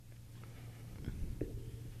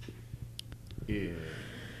In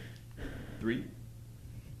 3,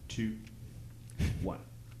 2, 1.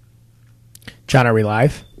 John, are we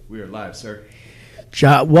live? We are live, sir.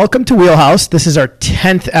 John, welcome to Wheelhouse. This is our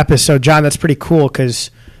 10th episode. John, that's pretty cool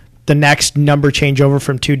because the next number changeover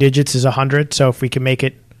from 2 digits is 100. So if we can make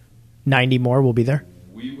it 90 more, we'll be there.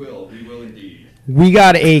 We will indeed. We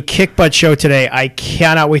got a kick butt show today. I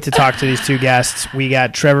cannot wait to talk to these two guests. We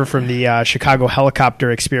got Trevor from the Chicago Helicopter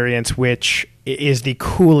Experience, which is the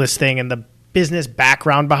coolest thing, and the business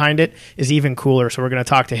background behind it is even cooler. So we're going to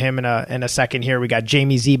talk to him in a second here. We got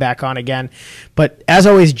Jamie Z back on again. But as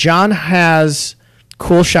always, John has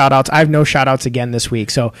cool shout-outs. I have no shout-outs again this week.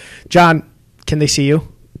 So, John, can they see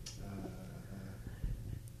you?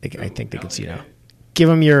 I think they can see you now. Give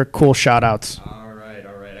them your cool shout-outs. All right.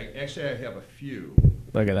 Actually, I have a few.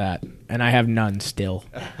 Look at that. And I have none still.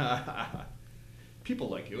 People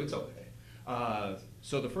like you. It's okay.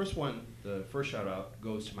 So the first shout-out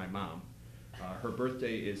goes to my mom. Her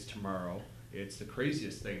birthday is tomorrow. It's the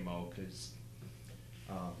craziest thing, Mo, because,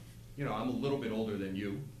 I'm a little bit older than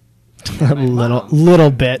you.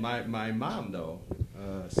 little bit. My mom, though,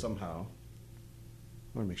 somehow,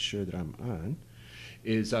 I want to make sure that I'm on,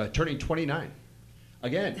 is turning 29.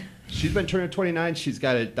 Again, she's been turning 29. She's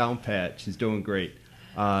got it down pat. She's doing great.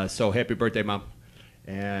 So happy birthday, Mom.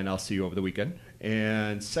 And I'll see you over the weekend.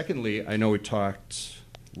 And secondly, I know we talked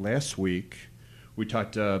last week. We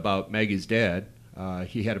talked about Maggie's dad.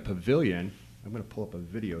 He had a pavilion. I'm going to pull up a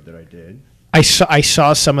video that I did. I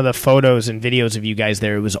saw some of the photos and videos of you guys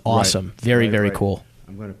there. It was awesome. Right. Very Right. cool.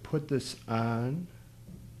 I'm going to put this on.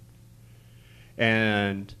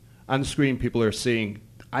 And on the screen, people are seeing,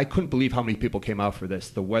 I couldn't believe how many people came out for this.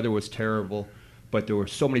 The weather was terrible, but there were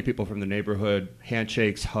so many people from the neighborhood,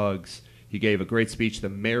 handshakes, hugs. He gave a great speech. The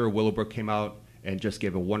mayor of Willowbrook came out and just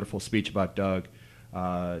gave a wonderful speech about Doug.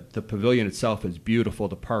 The pavilion itself is beautiful.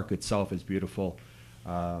 The park itself is beautiful.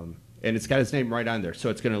 And it's got his name right on there. So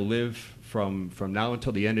it's going to live from now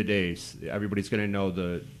until the end of days. Everybody's going to know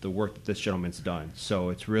the work that this gentleman's done. So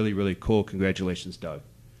it's really, really cool. Congratulations, Doug.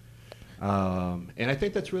 And I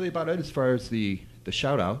think that's really about it as far as the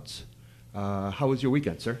shout-outs. How was your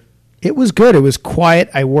weekend, sir? It was good. It was quiet.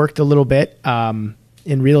 I worked a little bit.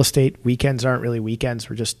 In real estate, weekends aren't really weekends.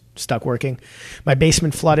 We're just stuck working. My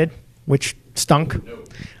basement flooded, which stunk. No.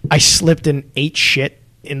 I slipped and ate shit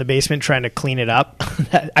in the basement trying to clean it up.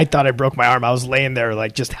 I thought I broke my arm. I was laying there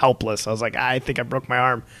like just helpless. I was like, I think I broke my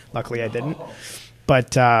arm. Luckily I didn't.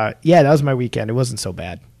 But that was my weekend. It wasn't so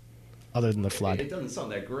bad other than the flood. It doesn't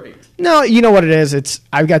sound that great. No, you know what it is?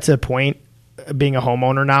 I've got to the point being a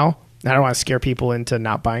homeowner now. I don't want to scare people into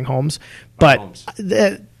not buying homes, but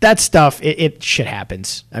that stuff, it shit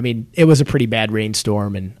happens. I mean, it was a pretty bad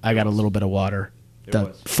rainstorm, and I got a little bit of water.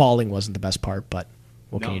 The falling wasn't the best part, but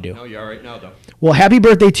what can you do? No, you're all right now, though. Well, happy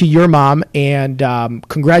birthday to your mom, and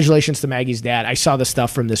congratulations to Maggie's dad. I saw the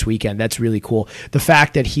stuff from this weekend. That's really cool. The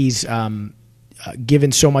fact that he's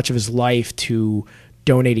given so much of his life to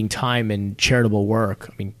donating time and charitable work.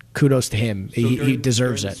 I mean, kudos to him. So he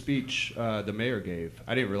deserves during it. the speech the mayor gave,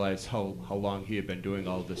 I didn't realize how long he had been doing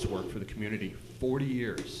all this work for the community. 40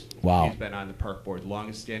 years. Wow. He's been on the park board,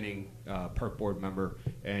 longest standing park board member,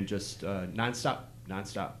 and just nonstop.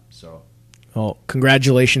 So, well,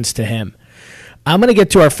 congratulations to him. I'm going to get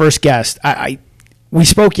to our first guest. We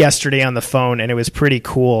spoke yesterday on the phone, and it was pretty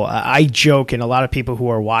cool. I joke, and a lot of people who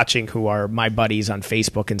are watching, who are my buddies on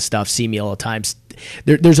Facebook and stuff, see me all the time.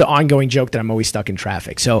 There's an ongoing joke that I'm always stuck in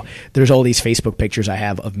traffic. So there's all these Facebook pictures I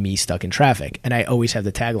have of me stuck in traffic, and I always have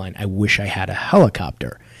the tagline, I wish I had a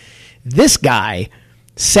helicopter. This guy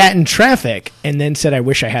sat in traffic and then said, I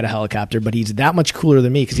wish I had a helicopter, but he's that much cooler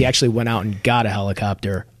than me because he actually went out and got a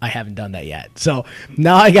helicopter. I haven't done that yet. So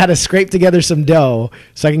now I got to scrape together some dough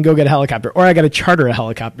so I can go get a helicopter, or I got to charter a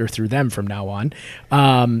helicopter through them from now on.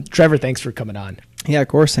 Trevor, thanks for coming on. Yeah, of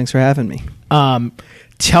course. Thanks for having me.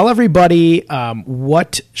 Tell everybody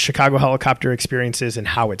what Chicago Helicopter Experience is and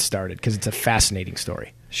how it started, because it's a fascinating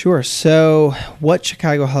story. Sure. So what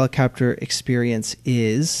Chicago Helicopter Experience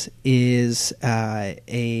is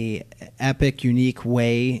a epic, unique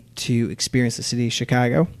way to experience the city of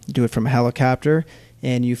Chicago. You do it from a helicopter,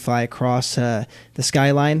 and you fly across the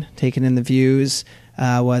skyline, taking in the views,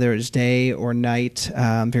 whether it's day or night.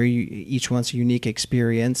 Each one's a unique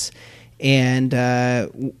experience. And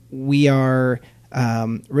we are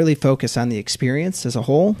really focused on the experience as a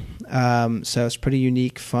whole. So it's pretty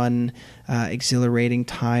unique, fun, exhilarating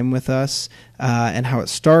time with us. And how it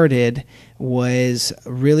started was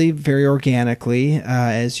really very organically,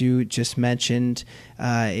 as you just mentioned.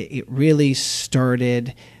 It really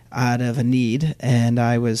started out of a need, and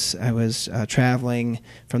I was traveling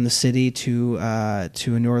from the city to a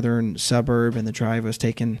northern suburb, and the drive was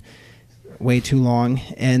taking way too long,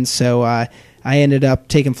 and so I ended up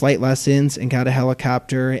taking flight lessons and got a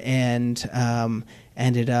helicopter, and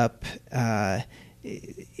ended up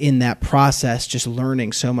in that process just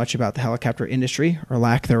learning so much about the helicopter industry, or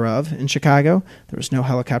lack thereof, in Chicago. There was no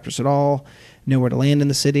helicopters at all, nowhere to land in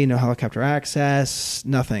the city, no helicopter access,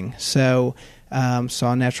 nothing. So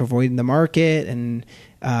saw a natural void in the market, and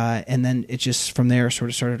then it just from there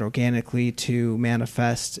sort of started organically to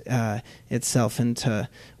manifest itself into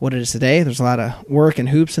what it is today. There's a lot of work and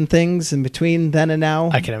hoops and things in between then and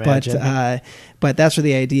now. I can imagine. But that's where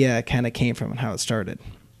the idea kind of came from and how it started.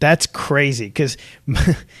 That's crazy, because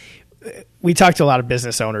we talked to a lot of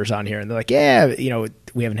business owners on here, and they're like, yeah,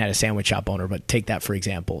 we haven't had a sandwich shop owner, but take that for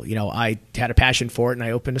example. I had a passion for it, and I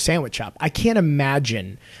opened a sandwich shop. I can't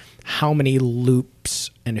imagine how many loops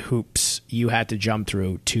and hoops you had to jump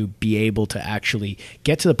through to be able to actually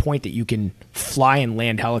get to the point that you can fly and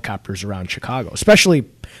land helicopters around Chicago, especially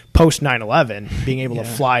post 9/11, being able to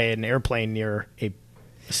fly an airplane near a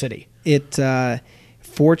city.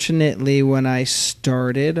 Fortunately, when I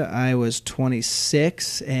started, I was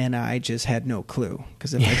 26, and I just had no clue.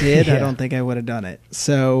 Because if I did, I don't think I would have done it.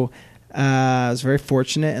 So I was very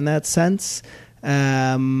fortunate in that sense.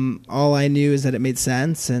 All I knew is that it made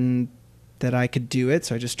sense and that I could do it,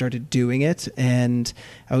 so I just started doing it. And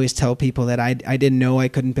I always tell people that I didn't know I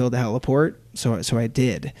couldn't build a heliport, so I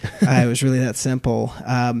did. It was really that simple.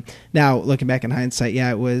 Now, looking back in hindsight,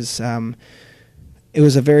 it was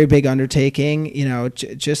a very big undertaking,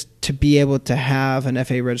 just to be able to have an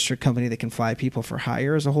FAA registered company that can fly people for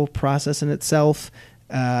hire is a whole process in itself.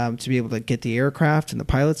 To be able to get the aircraft and the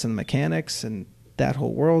pilots and the mechanics and that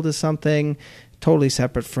whole world is something totally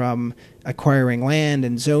separate from acquiring land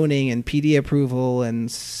and zoning and PD approval and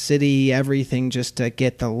city, everything just to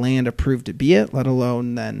get the land approved to be it, let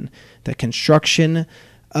alone then the construction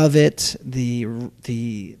of it, the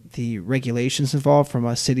regulations involved from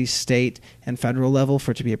a city, state, and federal level for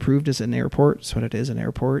it to be approved as an airport. That's what it is, an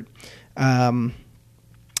airport.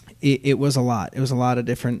 It was a lot. It was a lot of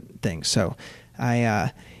different things. So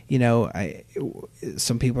some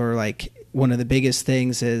people are like, one of the biggest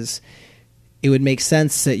things is it would make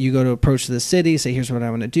sense that you go to approach the city, say, here's what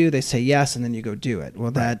I want to do. They say yes, and then you go do it.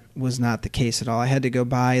 Well, that was not the case at all. I had to go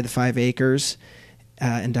buy the 5 acres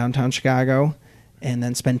in downtown Chicago, and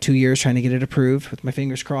then spend 2 years trying to get it approved with my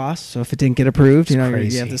fingers crossed. So if it didn't get approved, you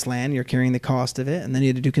have this land, you're carrying the cost of it, and then you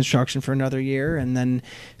had to do construction for another year. And then,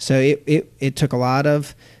 so it took a lot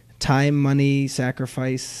of time, money,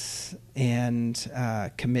 sacrifice, and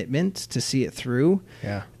commitment to see it through.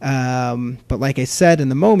 Yeah. But like I said, in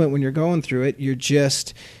the moment when you're going through it, you're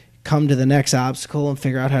just come to the next obstacle and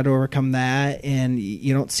figure out how to overcome that. And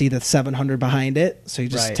you don't see the 700 behind it. So you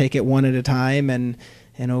just take it one at a time, and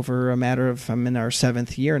over a matter of, I'm in our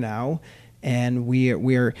 7th year now, and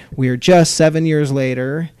we're just 7 years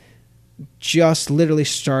later, just literally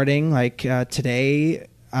starting. Like today,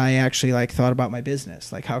 I actually thought about my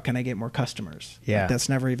business, how can I get more customers? Yeah, that's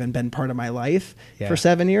never even been part of my life for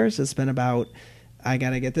 7 years. It's been about, I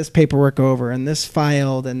got to get this paperwork over and this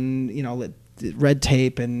filed, and red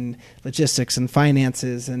tape and logistics and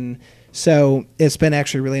finances. And so it's been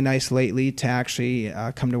actually really nice lately to actually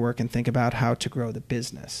come to work and think about how to grow the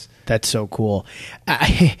business. That's so cool.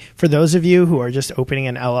 For those of you who are just opening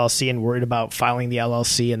an LLC and worried about filing the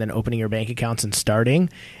LLC and then opening your bank accounts and starting,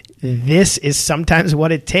 this is sometimes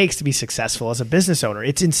what it takes to be successful as a business owner.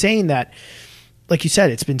 It's insane that, like you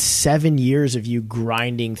said, it's been 7 years of you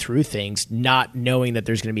grinding through things, not knowing that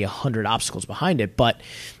there's going to be 100 obstacles behind it. But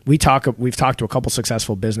we've talked to a couple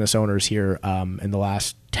successful business owners here in the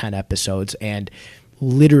last 10 episodes, and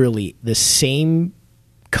literally the same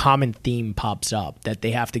common theme pops up, that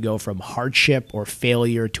they have to go from hardship or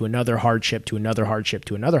failure to another hardship to another hardship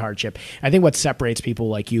to another hardship. I think what separates people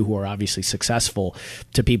like you, who are obviously successful,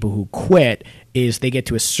 to people who quit is they get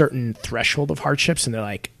to a certain threshold of hardships and they're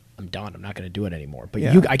like, I'm done. I'm not going to do it anymore. But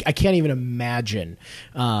I can't even imagine,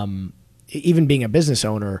 even being a business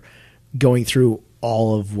owner, going through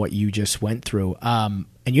all of what you just went through. And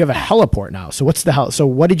you have a heliport now. So so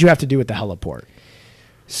what did you have to do with the heliport?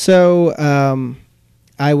 So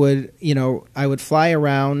I would fly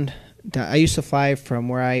around. I used to fly from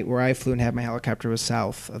where I flew and had my helicopter was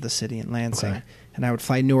south of the city in Lansing. Okay. And I would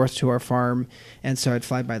fly north to our farm, and so I'd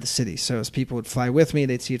fly by the city. So as people would fly with me,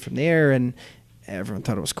 they'd see it from the air, and everyone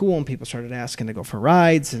thought it was cool, and people started asking to go for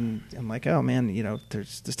rides, and I'm like, oh man,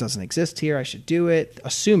 this doesn't exist here. I should do it,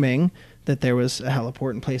 assuming that there was a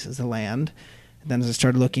heliport in places to land. And then as I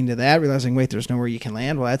started looking into that, realizing, wait, there's nowhere you can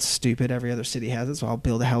land. Well, that's stupid. Every other city has it, so I'll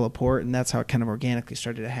build a heliport, and that's how it kind of organically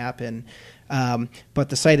started to happen. But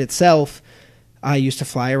the site itself, I used to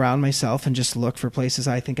fly around myself and just look for places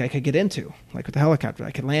I think I could get into, like with the helicopter I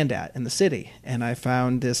could land at in the city. And I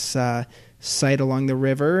found this site along the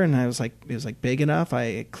river, and I was like, it was like big enough. I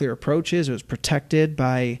had clear approaches. It was protected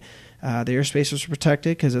by the airspace was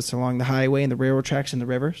protected because it's along the highway and the railroad tracks in the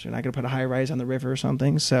river. So you're not going to put a high rise on the river or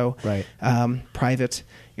something. So Right. Private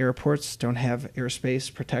airports don't have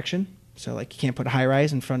airspace protection. So like you can't put a high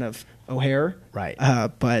rise in front of O'Hare. Right.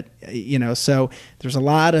 But so there's a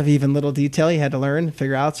lot of even little detail you had to learn,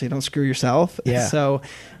 figure out so you don't screw yourself. Yeah. So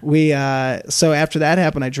so after that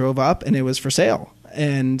happened, I drove up and it was for sale.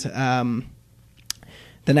 And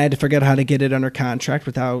then I had to figure out how to get it under contract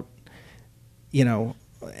without,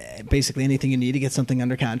 basically anything you need to get something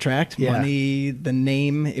under contract. Yeah. Money, the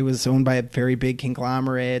name, it was owned by a very big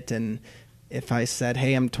conglomerate. And if I said,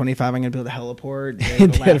 hey, I'm 25, I'm going to build a heliport, they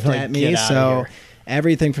would laugh like, at me. "Get outta So here."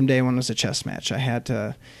 everything from day one was a chess match. I had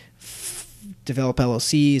to develop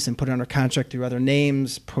LLCs and put it under contract through other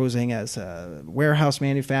names, posing as a warehouse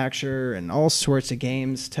manufacturer and all sorts of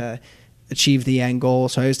games to achieve the end goal.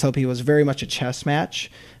 So I always tell people it was very much a chess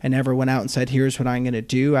match. I never went out and said, here's what I'm going to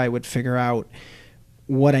do. I would figure out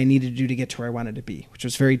what I needed to do to get to where I wanted to be, which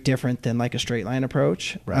was very different than like a straight line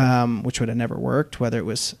approach, Right. which would have never worked, whether it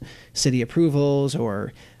was city approvals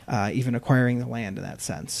or even acquiring the land in that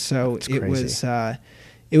sense. So That's it crazy.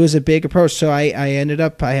 it was a big approach. So I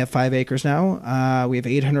have 5 acres now. We have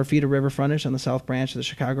 800 feet of river frontage on the South Branch of the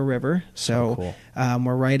Chicago River. So cool.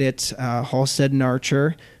 We're right at Halstead and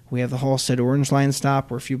Archer. We have the Halstead Orange Line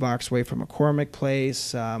stop. We're a few blocks away from McCormick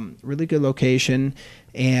Place. Really good location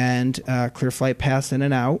and clear flight paths in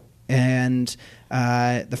and out. And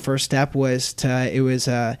the first step was it was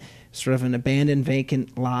sort of an abandoned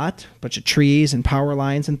vacant lot, bunch of trees and power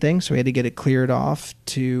lines and things. So we had to get it cleared off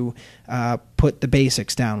to put the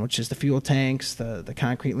basics down, which is the fuel tanks, the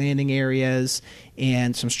concrete landing areas,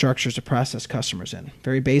 and some structures to process customers in.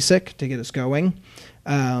 Very basic to get us going.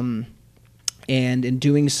 And in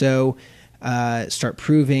doing so, start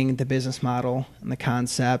proving the business model and the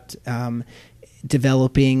concept,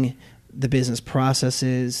 developing the business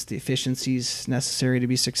processes, the efficiencies necessary to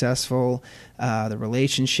be successful, the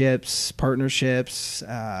relationships, partnerships,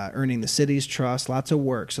 earning the city's trust, lots of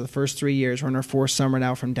work. So the first 3 years, we're in our 4th summer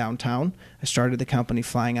now from downtown. I started the company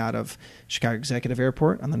flying out of Chicago Executive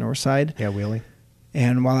Airport on the north side. Yeah, Wheeling.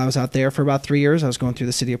 And while I was out there for about 3 years, I was going through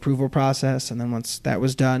the city approval process. And then once that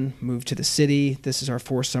was done, moved to the city. This is our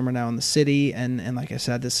 4th summer now in the city. And like I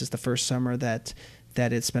said, this is the first summer that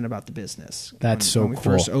it's been about the business. That's when so we cool.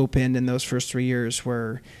 first opened, and those first 3 years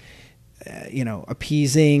were,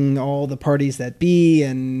 appeasing all the parties that be,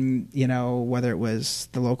 and, whether it was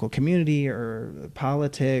the local community or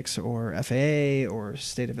politics or FAA or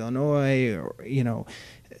state of Illinois or,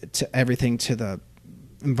 to everything to the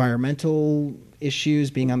environmental issues,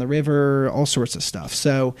 being on the river, all sorts of stuff.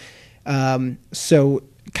 So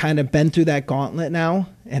kind of been through that gauntlet now,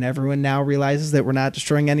 and everyone now realizes that we're not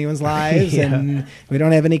destroying anyone's lives Yeah. and we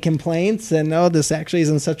don't have any complaints, and this actually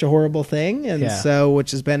isn't such a horrible thing. And Yeah. so,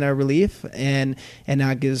 which has been a relief, and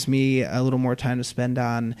now it gives me a little more time to spend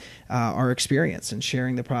on our experience and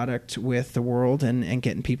sharing the product with the world and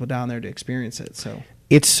getting people down there to experience it. So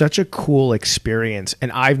It's such a cool experience,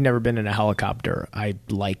 and I've never been in a helicopter. I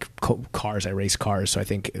like cars. I race cars, so I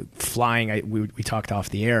think flying, we talked off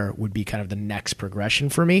the air, would be kind of the next progression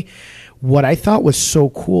for me. What I thought was so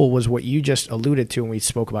cool was what you just alluded to and we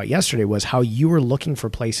spoke about yesterday, was how you were looking for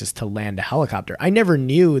places to land a helicopter. I never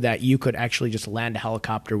knew that you could actually just land a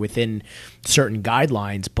helicopter within certain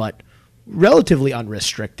guidelines, but relatively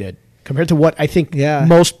unrestricted. Compared to what I think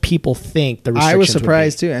most people think the restrictions I was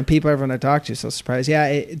surprised would be. too, and people everyone I talked to so surprised.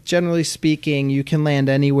 Yeah, generally speaking, you can land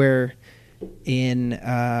anywhere in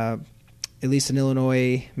at least in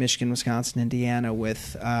Illinois, Michigan, Wisconsin, Indiana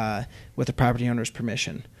with a property owner's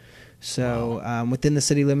permission. So within the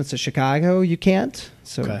city limits of Chicago, you can't.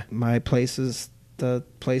 So my place is the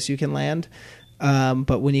place you can land.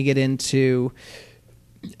 But when you get into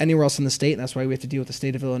anywhere else in the state, and that's why we have to deal with the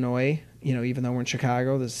state of Illinois. Even though we're in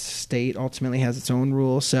Chicago, the state ultimately has its own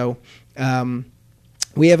rules. So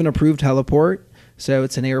we have an approved heliport, so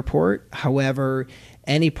it's an airport. However,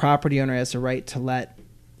 any property owner has the right to let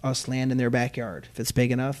us land in their backyard if it's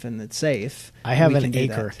big enough and it's safe. I have an can do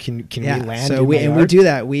acre. that. Can we land? So in my we yard? do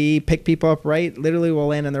that. We pick people up literally we'll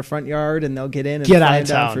land in their front yard, and they'll get in and Get out fly of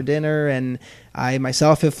down town for dinner. And I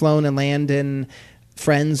myself have flown and landed in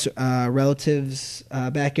friends, relatives'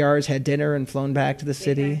 backyards, had dinner, and flown back to the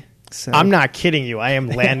city. So I'm not kidding you. I am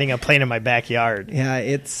landing a plane in my backyard. yeah,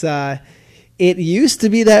 it's It used to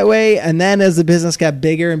be that way, and then as the business got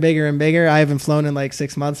bigger and bigger and bigger, I haven't flown in like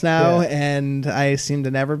 6 months now, and I seem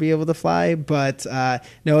to never be able to fly. But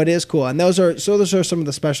no, it is cool, and those are some of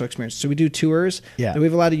the special experiences. So we do tours. Yeah, we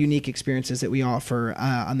have a lot of unique experiences that we offer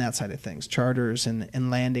on that side of things, charters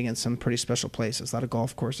and landing in some pretty special places. A lot of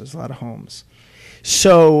golf courses, a lot of homes.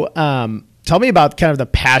 So tell me about kind of the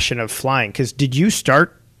passion of flying, because did you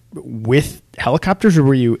start with helicopters, or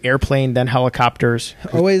were you airplane then helicopters?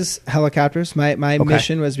 Always helicopters. My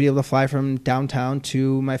mission was to be able to fly from downtown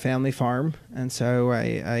to my family farm, and so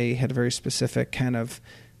I had a very specific kind of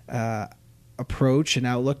approach and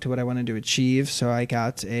outlook to what I wanted to achieve. So I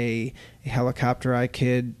got a helicopter I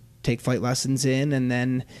could take flight lessons in, and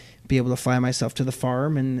then be able to fly myself to the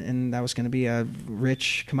farm, and that was going to be a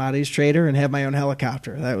rich commodities trader and have my own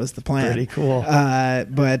helicopter. That was the plan. Pretty cool.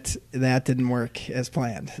 But that didn't work as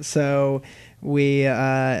planned. So we,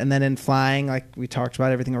 and then in flying, like we talked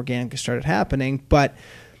about, everything organic started happening. But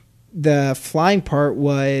the flying part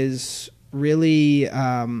was really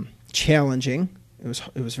challenging.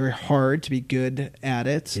 It was very hard to be good at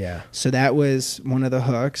it. Yeah. So that was one of the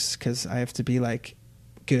hooks, because I have to be like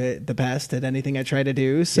good, the best at anything I try to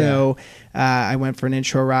do. So I went for an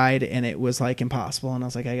intro ride, and it was like impossible. And I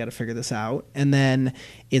was like, I got to figure this out. And then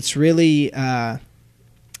it's really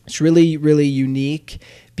really unique,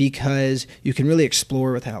 because you can really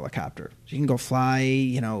explore with a helicopter. You can go fly,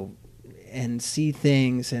 and see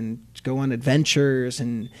things and go on adventures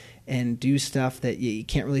and do stuff that you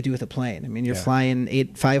can't really do with a plane. I mean, you're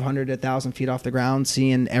flying 500 to 1,000 feet off the ground,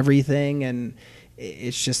 seeing everything, and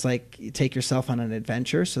it's just like you take yourself on an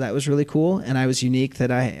adventure. So that was really cool. And I was unique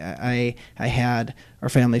that I had our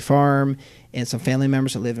family farm and some family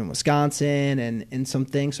members that live in Wisconsin and some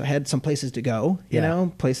things. So I had some places to go,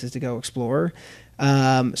 places to go explore.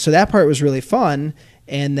 So that part was really fun.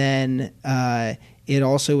 And then it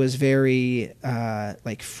also was very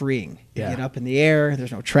like freeing. You get up in the air.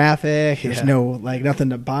 There's no traffic. There's no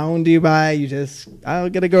nothing to bound you by. You just,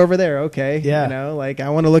 I'm gonna go over there. Okay. Yeah. I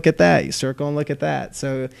want to look at that. You circle and look at that.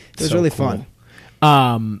 So it was really cool.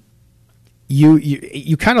 fun.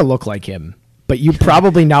 You kind of look like him, but you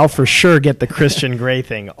probably now for sure get the Christian Grey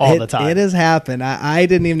thing all the time. It has happened. I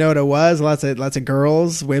didn't even know what it was. Lots of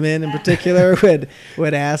girls, women in particular,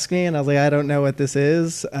 would ask me, and I was like, I don't know what this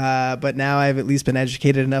is. But now I've at least been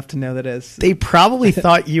educated enough to know that it's. They probably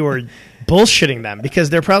thought you were bullshitting them, because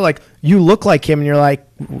they're probably like, you look like him, and you're like,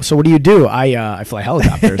 so what do? I fly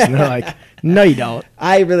helicopters. And they're like, no, you don't.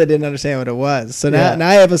 I really didn't understand what it was. So now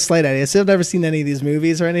I have a slight idea. I still have never seen any of these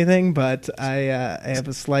movies or anything, but I have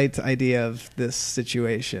a slight idea of this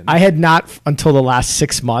situation. I had not until the last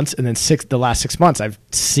 6 months, and then the last 6 months I've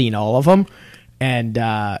seen all of them, and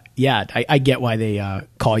I get why they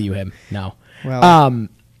call you him now. Well,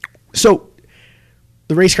 so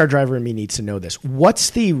the race car driver in me needs to know this. What's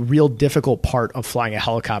the real difficult part of flying a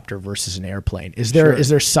helicopter versus an airplane? Is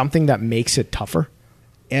there something that makes it tougher?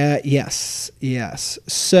 Yes.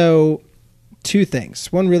 So, two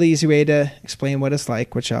things. One really easy way to explain what it's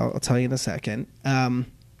like, which I'll tell you in a second.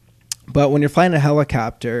 But when you're flying a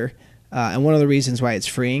helicopter, and one of the reasons why it's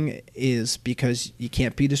freeing is because you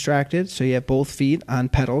can't be distracted. So you have both feet on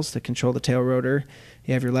pedals to control the tail rotor.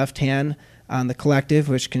 You have your left hand on the collective,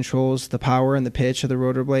 which controls the power and the pitch of the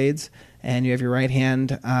rotor blades. And you have your right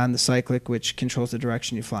hand on the cyclic, which controls the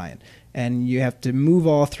direction you fly in. And you have to move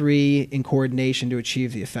all three in coordination to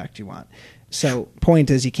achieve the effect you want. So point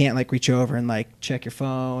is, you can't reach over and check your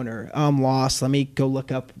phone, or I'm lost, let me go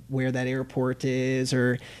look up where that airport is,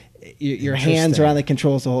 or your hands are on the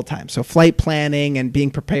controls the whole time. So flight planning and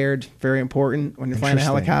being prepared, very important when you're flying a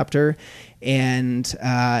helicopter.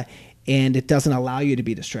 And it doesn't allow you to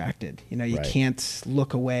be distracted. You can't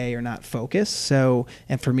look away or not focus. So,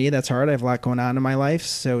 and for me, that's hard. I have a lot going on in my life.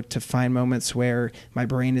 So to find moments where my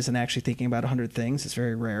brain isn't actually thinking about 100 things is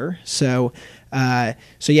very rare. So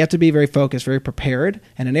you have to be very focused, very prepared.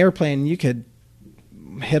 And an airplane, you could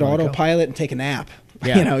hit autopilot and take a nap.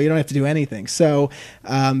 Yeah. You don't have to do anything. So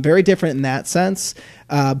very different in that sense.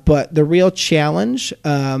 But the real challenge,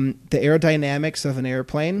 the aerodynamics of an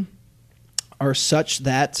airplane are such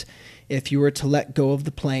that if you were to let go of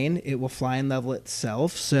the plane, it will fly and level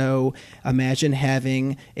itself. So imagine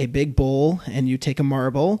having a big bowl, and you take a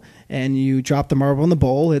marble and you drop the marble in the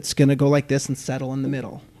bowl. It's going to go like this and settle in the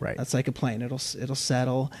middle. Right. That's like a plane. It'll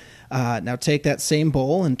settle. Now take that same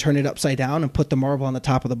bowl and turn it upside down and put the marble on the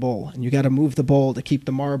top of the bowl. And you got to move the bowl to keep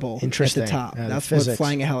the marble at the top. That's what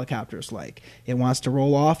flying a helicopter is like. It wants to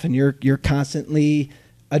roll off, and you're constantly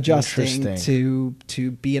adjusting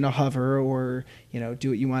to be in a hover or do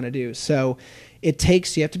what you want to do. So you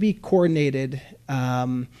have to be coordinated,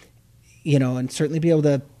 and certainly be able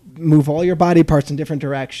to move all your body parts in different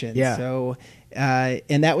directions. Yeah. So,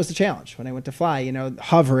 and that was the challenge when I went to fly. You know,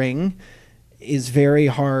 hovering is very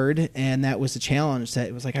hard, and that was the challenge. That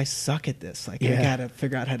it was like, I suck at this. Like, I got to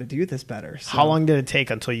figure out how to do this better. So, How long did it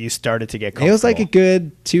take until you started to get comfortable? it was like a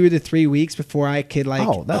good 2 to 3 weeks before I could like.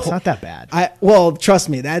 Oh, that's not that bad. Well, trust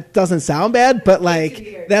me, that doesn't sound bad, but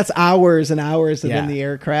like that's hours and hours of in the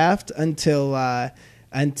aircraft until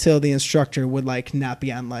the instructor would like not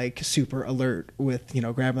be on like super alert with, you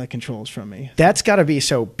know, grabbing the controls from me. That's got to be,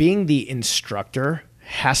 so being the instructor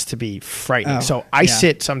has to be frightening. So I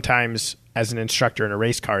sit sometimes as an instructor in a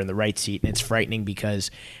race car in the right seat, and it's frightening because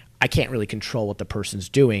I can't really control what the person's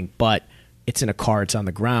doing, but it's in a car, it's on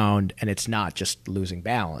the ground, and it's not just losing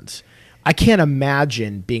balance. I can't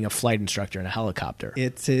imagine being a flight instructor in a helicopter.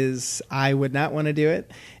 It is. I would not want to do it.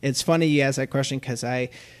 It's funny you ask that question because I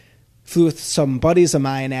flew with some buddies of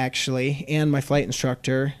mine actually, and my flight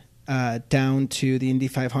instructor down to the Indy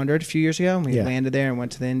 500 a few years ago. We landed there and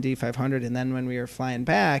went to the Indy 500, and then when we were flying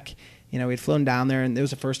back, you know, we'd flown down there, and it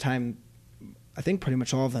was the first time I think pretty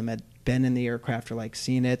much all of them had been in the aircraft or like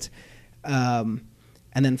seen it. And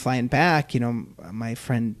then flying back, you know, my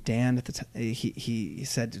friend Dan at the time, he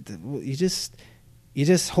said, well, you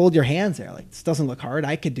just hold your hands there. Like, this doesn't look hard.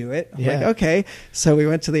 I could do it. I'm like, okay. So we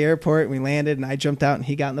went to the airport and we landed, and I jumped out and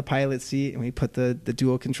he got in the pilot seat, and we put the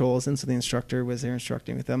dual controls in. So the instructor was there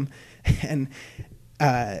instructing with them. And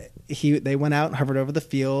they went out and hovered over the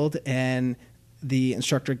field, and the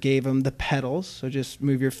instructor gave him the pedals. So just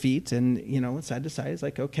move your feet and, you know, side to side. It's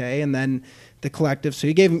like, okay. And then the collective. So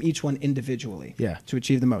he gave them each one individually to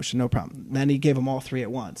achieve the motion. No problem. Then he gave them all three at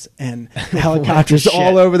once, and the helicopters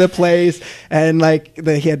all over the place. And like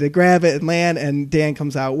he had to grab it and land, and Dan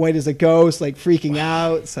comes out white as a ghost, like freaking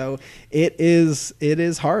out. So it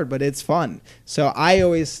is hard, but it's fun. So I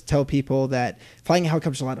always tell people that flying a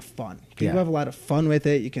helicopter is a lot of fun. You have a lot of fun with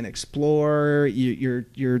it. You can explore.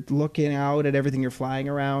 You're looking out at everything you're flying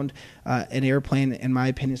around. An airplane, in my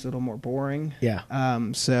opinion, is a little more boring.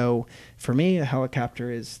 So for me, a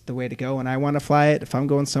helicopter is the way to go, and I want to fly it. If I'm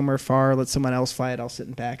going somewhere far, let someone else fly it. I'll sit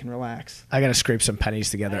in back and relax. I got to scrape some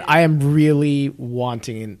pennies together. I am really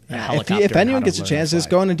wanting a helicopter. If anyone gets a chance, just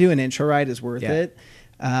going to do an intro ride is worth it.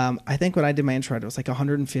 I think when I did my intro ride, it was like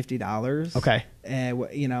 $150. Okay.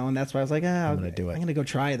 You know, and that's why I was like, I'm going to do it. I'm going to go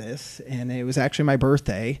try this. And it was actually my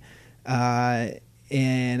birthday.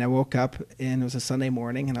 And I woke up, and it was a Sunday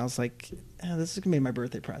morning, and I was like, this is going to be my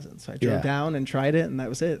birthday present. So I drove down and tried it, and that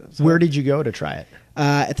was it. Where did you go to try it?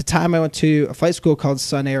 At the time, I went to a flight school called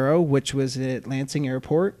Sun Aero, which was at Lansing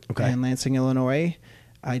Airport in Lansing, Illinois.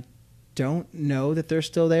 I don't know that they're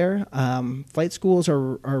still there. Flight schools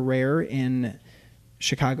are rare in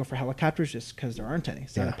Chicago for helicopters just because there aren't any.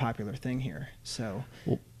 It's not a popular thing here. So,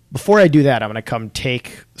 before I do that, I'm going to come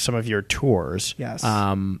take some of your tours. Yes.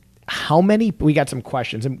 How many? We got some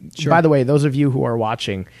questions. And by the way, those of you who are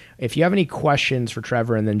watching, if you have any questions for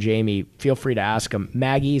Trevor and then Jamie, feel free to ask them.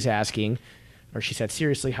 Maggie's asking, or she said,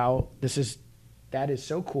 seriously, that is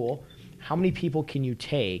so cool. How many people can you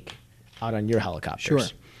take out on your helicopters?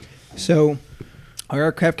 Sure. So our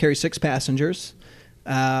aircraft carries 6 passengers.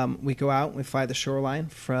 We go out and we fly the shoreline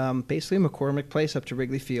from basically McCormick Place up to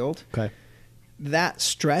Wrigley Field. Okay. That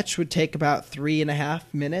stretch would take about 3.5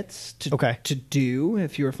 minutes to do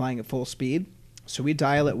if you were flying at full speed. So we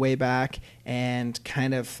dial it way back and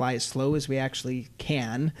kind of fly as slow as we actually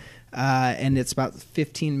can. And it's about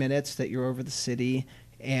 15 minutes that you're over the city,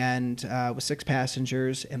 and with 6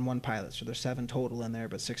 passengers and 1 pilot. So there's 7 total in there,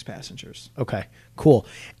 but 6 passengers. Okay, cool.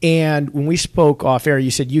 And when we spoke off air,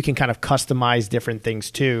 you said you can kind of customize different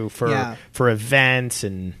things too for events.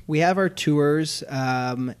 And we have our tours,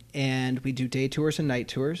 and we do day tours and night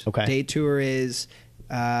tours. Okay. Day tour is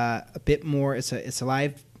a bit more. It's a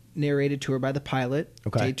live narrated tour by the pilot.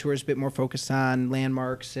 Okay. Day tour is a bit more focused on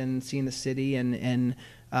landmarks and seeing the city and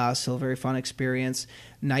still a very fun experience.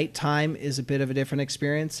 Nighttime is a bit of a different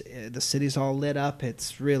experience. The city's all lit up.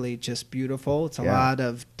 It's really just beautiful. It's a lot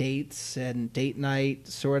of dates and date night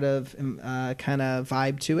sort of kind of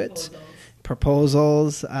vibe to it.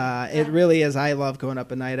 Proposals. It really is. I love going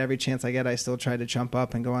up at night. Every chance I get, I still try to jump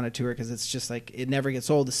up and go on a tour because it's just like it never gets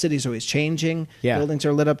old. The city's always changing. Yeah. Buildings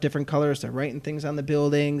are lit up different colors. They're writing things on the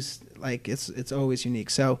buildings. Like it's always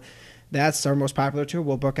unique. So that's our most popular tour.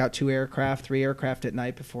 We'll book out 2 aircraft, 3 aircraft at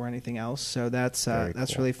night before anything else. So that's cool.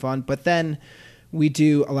 really fun. But then we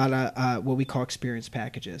do a lot of what we call experience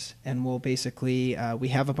packages, and we'll basically we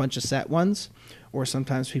have a bunch of set ones, or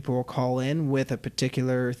sometimes people will call in with a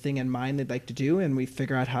particular thing in mind they'd like to do, and we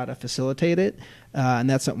figure out how to facilitate it, and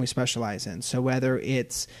that's something we specialize in. So whether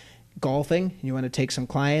it's golfing, you want to take some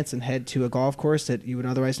clients and head to a golf course that you would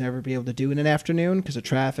otherwise never be able to do in an afternoon because of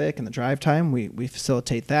traffic and the drive time, we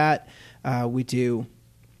facilitate that. We do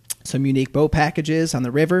some unique boat packages on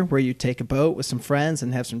the river where you take a boat with some friends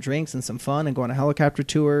and have some drinks and some fun and go on a helicopter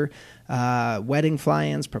tour, wedding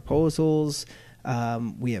fly-ins, proposals.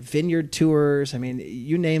 We have vineyard tours. I mean,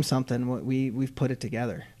 you name something, we've put it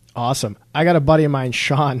together. Awesome. I got a buddy of mine,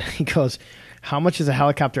 Sean. He goes, how much is a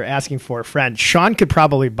helicopter asking for a friend? Sean could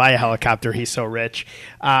probably buy a helicopter. He's so rich.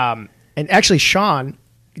 And actually, Sean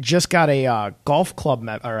just got a golf club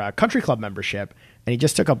or a country club membership, and he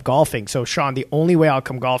just took up golfing. So, Sean, the only way I'll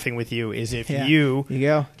come golfing with you is if you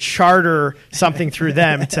go. Charter something through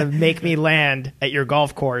them to make me land at your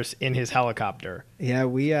golf course in his helicopter. Yeah,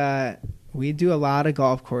 we do a lot of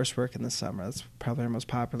golf course work in the summer. That's probably our most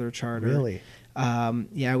popular charter. Really?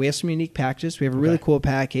 Yeah, we have some unique packages. We have a really cool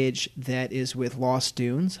package that is with Lost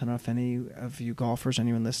Dunes. I don't know if any of you golfers,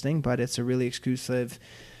 anyone listening, but it's a really exclusive,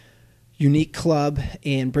 unique club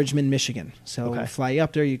in Bridgman, Michigan. So we fly you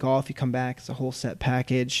up there, you golf, you come back. It's a whole set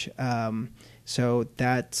package. So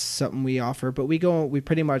that's something we offer. But we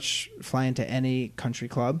pretty much fly into any country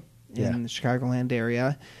club in the Chicagoland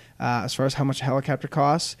area. As far as how much a helicopter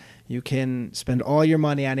costs, you can spend all your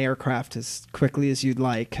money on aircraft as quickly as you'd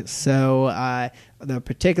like. So the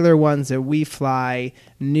particular ones that we fly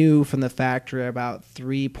new from the factory are about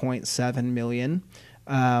 $3.7 million.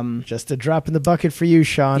 Just a drop in the bucket for you,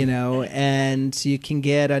 Sean. You know, and you can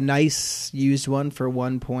get a nice used one for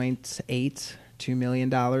 $1.8, $2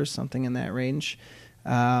 million, something in that range.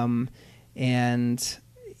 And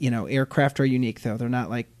you know, aircraft are unique though. They're not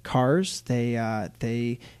like cars.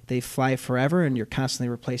 They fly forever, and you're constantly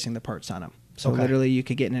replacing the parts on them. So literally, you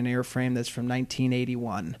could get in an airframe that's from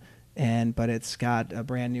 1981, but it's got a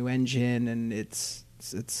brand new engine, and it's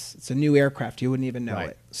a new aircraft. You wouldn't even know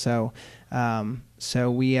it. So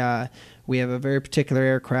we have a very particular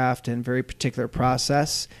aircraft and very particular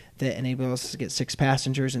process that enables us to get 6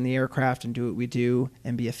 passengers in the aircraft and do what we do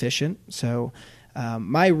and be efficient. So.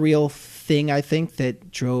 My real thing, I think,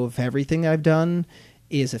 that drove everything I've done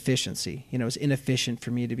is efficiency. You know, it's inefficient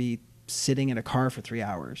for me to be sitting in a car for 3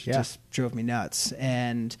 hours. It just drove me nuts.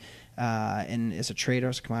 And as a trader,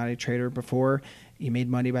 as a commodity trader before, you made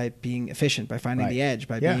money by being efficient, by finding the edge,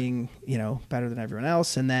 by being, you know, better than everyone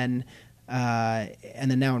else. And then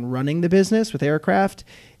now in running the business with aircraft,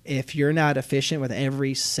 if you're not efficient with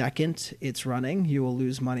every second it's running, you will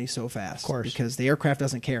lose money so fast. Of course. Because the aircraft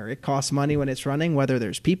doesn't care. It costs money when it's running, whether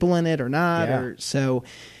there's people in it or not. So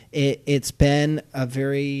it's been a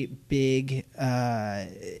very big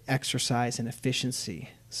exercise in efficiency.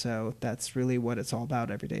 So that's really what it's all about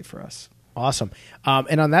every day for us. Awesome.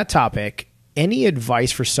 And on that topic, any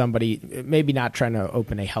advice for somebody maybe not trying to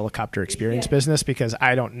open a helicopter experience business, because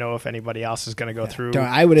I don't know if anybody else is going to go through.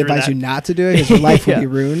 I would advise you not to do it because your life will be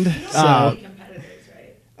ruined. So,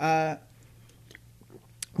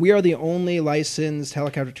 we are the only licensed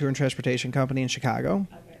helicopter tour and transportation company in Chicago.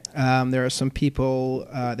 There are some people.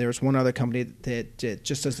 There's one other company that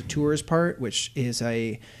just does the tours part, which is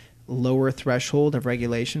a lower threshold of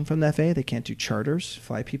regulation from the FAA. They can't do charters,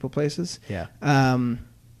 fly people places.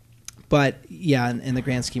 But yeah, in the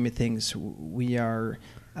grand scheme of things, we are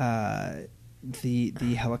the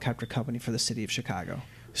helicopter company for the city of Chicago.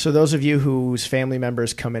 So those of you whose family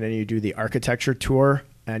members come in and you do the architecture tour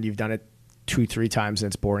and you've done it 2-3 times and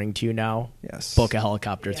it's boring to you now, book a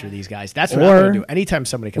helicopter through these guys. That's what I'm going to do anytime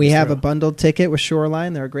somebody comes through. We have a bundled ticket with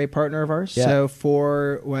Shoreline. They're a great partner of ours. So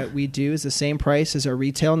for what we do is the same price as our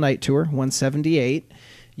retail night tour, $178.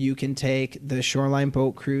 You can take the Shoreline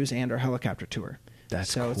boat cruise and our helicopter tour.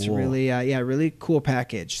 That's cool. It's really, really cool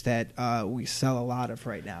package that we sell a lot of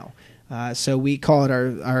right now. So we call it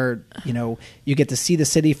our you get to see the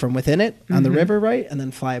city from within it on the river, right? And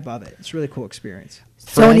then fly above it. It's a really cool experience.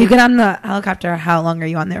 So when you get on the helicopter, how long are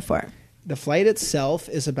you on there for? The flight itself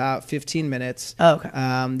is about 15 minutes. Oh, okay.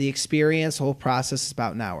 The experience, the whole process is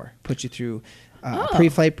about an hour. Put you through a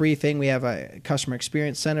pre-flight briefing. We have a customer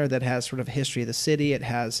experience center that has sort of a history of the city. It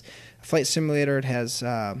has a flight simulator. It has...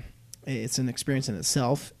 it's an experience in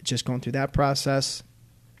itself, just going through that process.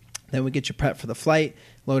 Then we get you prepped for the flight,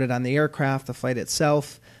 loaded on the aircraft, the flight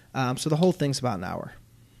itself. So the whole thing's about an hour.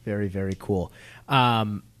 Very, very cool.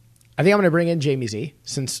 I think I'm going to bring in Jamie Z,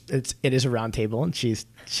 since it is a round table and she's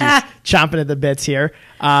chomping at the bits here.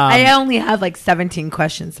 I only have like 17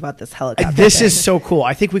 questions about this helicopter. This is so cool.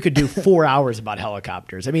 I think we could do 4 hours about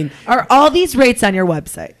helicopters. I mean, are all these rates on your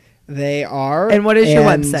website? They are. And what is your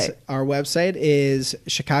website? Our website is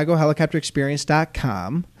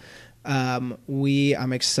chicagohelicopterexperience.com.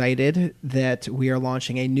 I'm excited that we are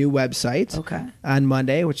launching a new website on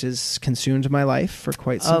Monday, which has consumed my life for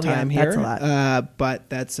quite some time here. That's a lot. But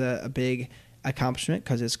that's a big accomplishment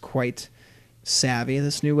because it's quite savvy,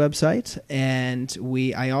 this new website. And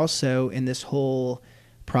I also, in this whole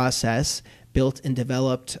process, built and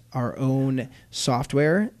developed our own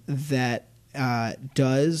software that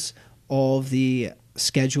does all of the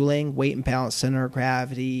scheduling, weight and balance, center of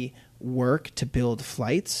gravity work to build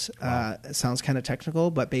flights. It sounds kind of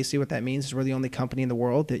technical, but basically what that means is we're the only company in the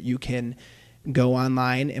world that you can go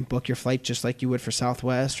online and book your flight just like you would for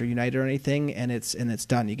Southwest or United or anything, and it's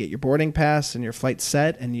done. You get your boarding pass and your flight's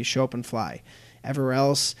set, and you show up and fly. Everywhere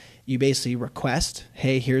else, you basically request,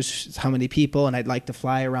 hey, here's how many people, and I'd like to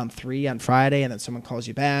fly around 3 on Friday, and then someone calls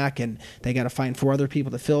you back, and they got to find 4 other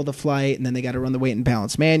people to fill the flight, and then they got to run the weight and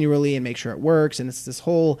balance manually and make sure it works, and it's this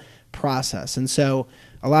whole process. And so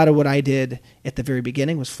a lot of what I did at the very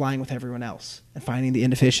beginning was flying with everyone else and finding the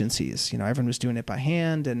inefficiencies. Everyone was doing it by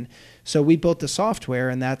hand, and so we built the software,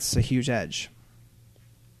 and that's a huge edge.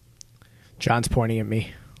 John's pointing at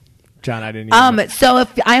me. John, I didn't even So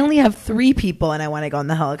if I only have 3 people and I want to go in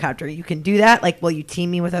the helicopter, you can do that? Like, will you team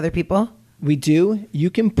me with other people? We do. You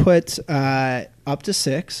can put up to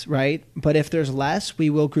 6, right? But if there's less, we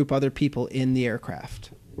will group other people in the aircraft.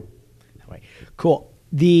 Cool.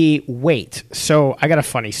 The weight. So I got a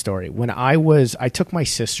funny story. When I took my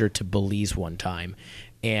sister to Belize one time,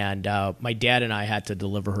 and my dad and I had to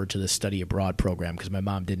deliver her to the study abroad program because my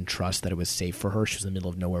mom didn't trust that it was safe for her. She was in the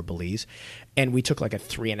middle of nowhere, Belize. And we took like a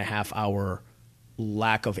 3.5 hour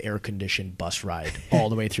lack of air conditioned bus ride all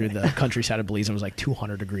the way through the countryside of Belize. And it was like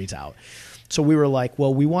 200 degrees out. So we were like,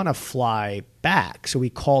 well, we want to fly back. So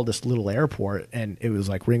we called this little airport, and it was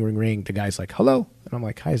like ring, ring, ring. The guy's like, hello. And I'm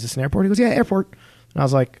like, hi, is this an airport? He goes, yeah, airport. And I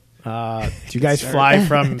was like, do you guys fly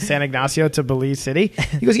from San Ignacio to Belize City?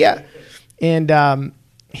 He goes, yeah. And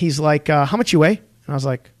he's like, how much you weigh? And I was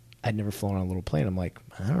like, I'd never flown on a little plane. I'm like,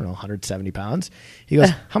 I don't know, 170 pounds. He goes,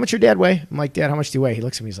 how much your dad weigh? I'm like, Dad, how much do you weigh? He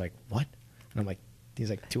looks at me, he's like, what? And I'm like, he's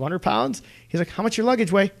like, 200 pounds? He's like, how much your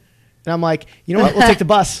luggage weigh? And I'm like, you know what? We'll take the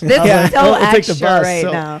bus. This is so we'll extra right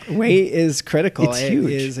now. Weight is critical. It's huge.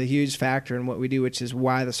 It is a huge factor in what we do, which is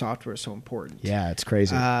why the software is so important. Yeah, it's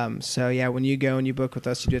crazy. So yeah, when you go and you book with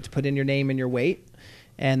us, you do have to put in your name and your weight,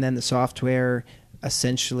 and then the software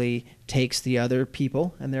essentially takes the other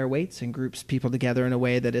people and their weights and groups people together in a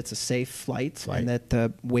way that it's a safe flight. And that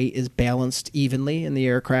the weight is balanced evenly in the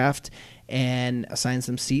aircraft, and assigns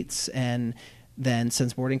them seats, and then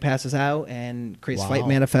sends boarding passes out and creates flight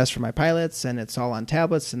manifests for my pilots, and it's all on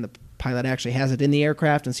tablets, and the pilot actually has it in the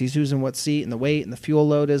aircraft and sees who's in what seat, and the weight and the fuel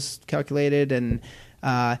load is calculated, and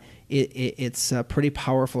it's a pretty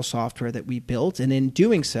powerful software that we built. And in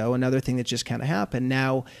doing so, another thing that just kind of happened,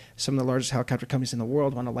 now some of the largest helicopter companies in the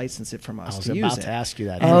world want to license it from us to use it. I was about to ask you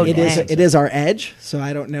that. And it is our edge, so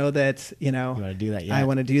I don't know that, you want to do that yet. I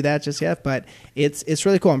want to do that just yet, but it's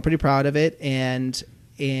really cool. I'm pretty proud of it, and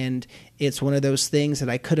it's one of those things that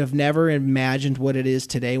I could have never imagined what it is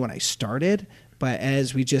today when I started. But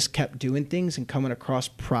as we just kept doing things and coming across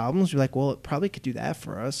problems, we're like, well, it probably could do that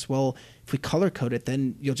for us. Well, if we color code it,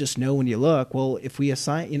 then you'll just know when you look. Well, if we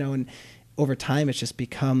assign, and over time, it's just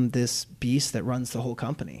become this beast that runs the whole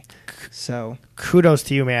company. So kudos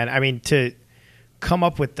to you, man. I mean, to come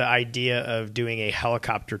up with the idea of doing a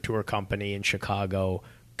helicopter tour company in Chicago,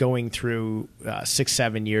 going through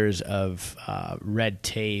 6-7 years of red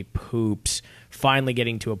tape, hoops, finally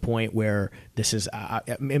getting to a point where this is,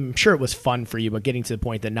 I'm sure it was fun for you, but getting to the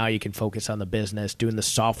point that now you can focus on the business, doing the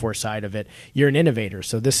software side of it. You're an innovator,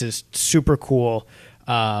 so this is super cool.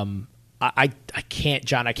 I can't,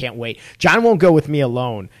 John, I can't wait. John won't go with me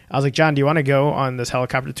alone. I was like, John, do you want to go on this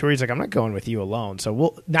helicopter tour? He's like, I'm not going with you alone.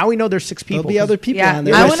 So now we know there's 6 people. There'll be other people on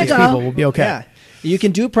there. I want to go. People. We'll be okay. Yeah. You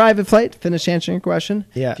can do a private flight, finish answering your question.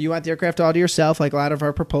 Yeah. If you want the aircraft all to yourself, like a lot of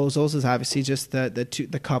our proposals is obviously just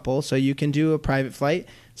the couple. So you can do a private flight.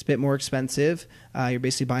 It's a bit more expensive. You're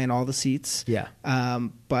basically buying all the seats. Yeah.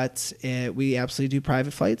 But we absolutely do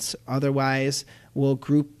private flights. Otherwise, we'll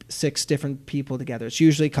group 6 different people together. It's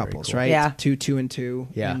usually couples, cool. right? Yeah. 2 and 2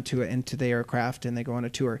 into the aircraft, and they go on a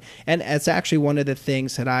tour. And it's actually one of the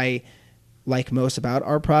things that I like most about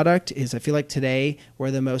our product is I feel like today we're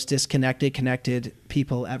the most connected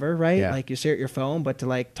people ever, right? Yeah. Like you stare at your phone, but to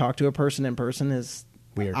like talk to a person in person is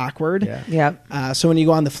weird, awkward. Yeah. So when you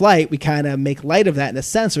go on the flight, we kind of make light of that in a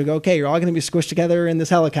sense. We go, okay, you're all going to be squished together in this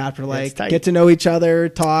helicopter, like get to know each other,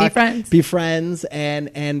 talk, be friends,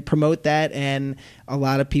 and promote that. And a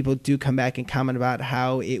lot of people do come back and comment about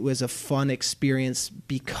how it was a fun experience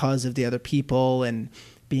because of the other people and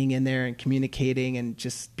being in there and communicating and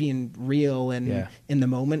just being real and in the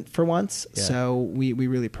moment for once. Yeah. So we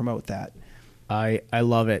really promote that. I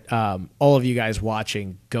love it. All of you guys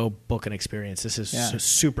watching, go book an experience. This is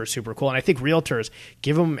super, super cool. And I think realtors,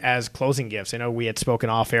 give them as closing gifts. I know we had spoken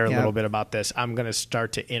off air a little bit about this. I'm going to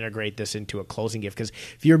start to integrate this into a closing gift, because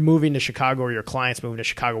if you're moving to Chicago or your client's moving to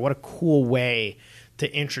Chicago, what a cool way to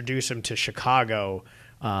introduce them to Chicago,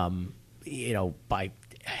 by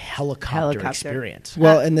helicopter experience.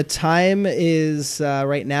 Well, and the time is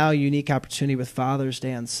right now a unique opportunity with Father's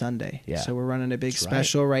Day on Sunday. Yeah. So we're running a big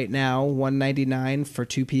special right now, $199 for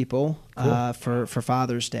 2 people for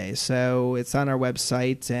Father's Day. So it's on our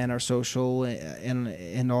website and our social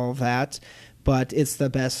and all of that. But it's the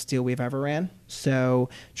best deal we've ever ran. So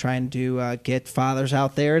trying to get fathers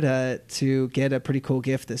out there to get a pretty cool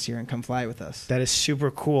gift this year and come fly with us. That is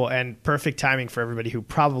super cool and perfect timing for everybody who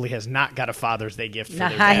probably has not got a Father's Day gift for their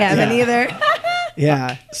dad. I haven't either.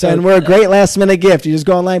 Yeah. So, and we're a great last minute gift. You just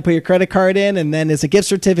go online, put your credit card in, and then it's a gift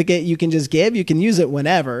certificate you can just give. You can use it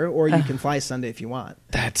whenever, or you can fly Sunday if you want.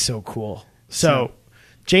 That's so cool. So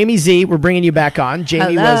Jamie Z, we're bringing you back on.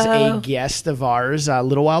 Jamie was Hello. a guest of ours a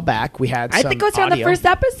little while back. We had I some think it was on the audio. first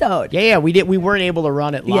episode. Yeah, we did. We weren't able to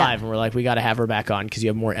run it live, Yeah. and we're like, we got to have her back on because you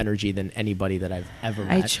have more energy than anybody that I've ever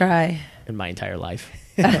I met try. in my entire life.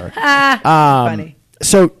 Funny.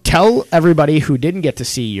 So tell everybody who didn't get to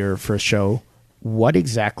see your first show what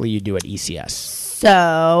exactly you do at ECS.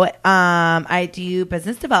 So I do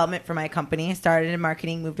business development for my company. Started in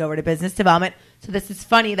marketing, moved over to business development. So this is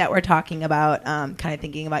funny that we're talking about kind of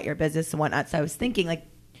thinking about your business and whatnot. So I was thinking, like,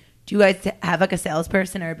 do you guys have like a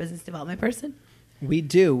salesperson or a business development person? We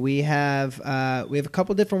do. We have a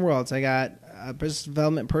couple different worlds. I got a business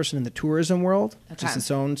development person in the tourism world, which is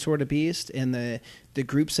its own sort of beast, in the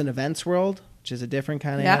groups and events world, which is a different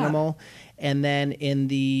kind of animal, and then in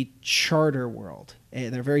the charter world.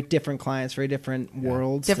 They're very different clients, very different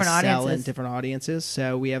worlds, Different to sell audiences. in different audiences.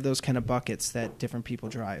 So we have those kind of buckets that different people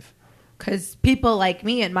drive. Because people like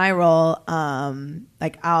me in my role,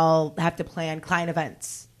 like I'll have to plan client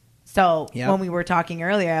events. So when we were talking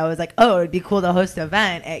earlier, I was like, oh, it'd be cool to host an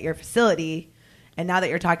event at your facility. And now that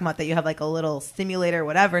you're talking about that you have like a little simulator,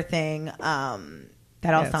 whatever thing,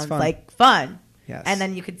 that all sounds like fun. Yes. And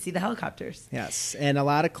then you could see the helicopters. Yes. And a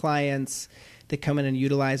lot of clients that come in and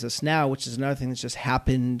utilize us now, which is another thing that's just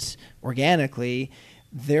happened organically,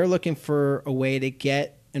 they're looking for a way to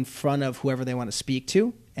get in front of whoever they want to speak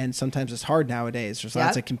to. And sometimes it's hard nowadays. There's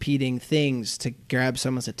lots of competing things to grab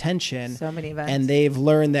someone's attention. So many events. And they've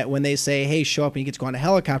learned that when they say, hey, show up and you get to go on a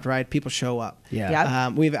helicopter ride, people show up. Yeah.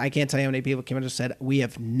 I can't tell you how many people came in and said, we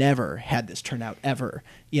have never had this turn out ever,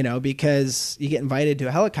 because you get invited to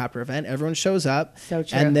a helicopter event, everyone shows up. So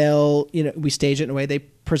true. And they'll, we stage it in a way they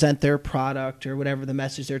present their product or whatever the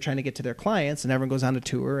message they're trying to get to their clients, and everyone goes on a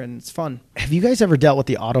tour, and it's fun. Have you guys ever dealt with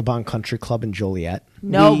the Audubon Country Club in Joliet?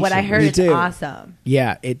 No, what I heard we is do. awesome.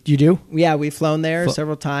 Yeah, you do? Yeah, we've flown there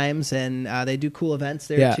several times, and they do cool events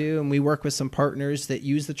there too. And we work with some partners that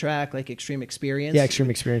use the track, like Extreme Experience. Yeah,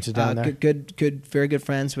 Extreme Experience is down there. Good, very good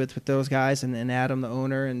friends with those guys, and Adam, the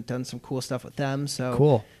owner, and done some cool stuff with them. So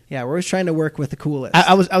cool. Yeah, we're always trying to work with the coolest.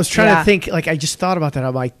 I was trying to think, like, I just thought about that.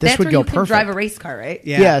 I'm like, this That's would where go you can perfect. drive a race car, right?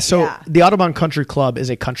 Yeah, so the Audubon Country Club is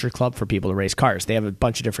a country club for people to race cars. They have a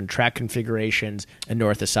bunch of different track configurations, a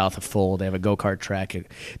north, a south, a full. They have a go-kart track.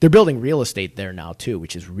 They're building real estate there now, too,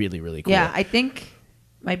 which is really, really cool. Yeah, I think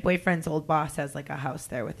my boyfriend's old boss has like a house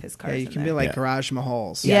there with his cars. Yeah, you can be like Garage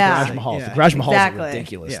Mahals. Yeah. Garage Mahals. Yeah. The Garage Mahals Exactly. are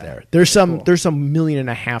ridiculous Yeah. there. There's some $1.5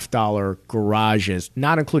 million garages,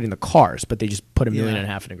 not including the cars, but they just put $1.5 million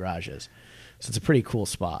in the garages. So it's a pretty cool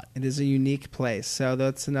spot. It is a unique place. So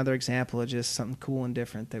that's another example of just something cool and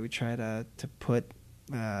different that we try to put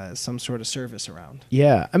some sort of service around.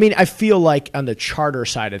 Yeah. I mean, I feel like on the charter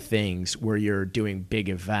side of things where you're doing big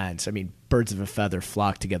events, I mean, birds of a feather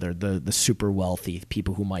flock together. The super wealthy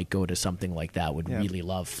people who might go to something like that would really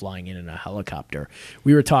love flying in a helicopter.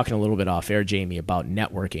 We were talking a little bit off air, Jamie, about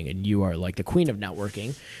networking, and you are like the queen of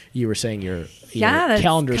networking. You were saying your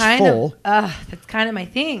calendar's full. That's kind of my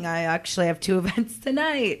thing. I actually have 2 events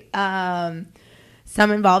tonight. So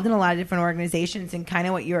I'm involved in a lot of different organizations, and kind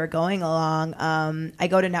of what you were going along. I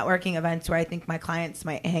go to networking events where I think my clients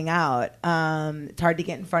might hang out. It's hard to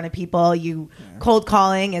get in front of people. Cold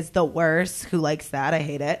calling is the worst. Who likes that? I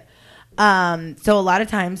hate it. So a lot of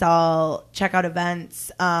times I'll check out events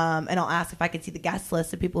and I'll ask if I could see the guest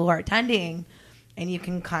list of people who are attending, and you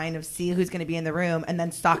can kind of see who's going to be in the room and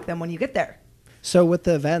then stalk them when you get there. So with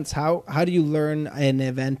the events, how do you learn an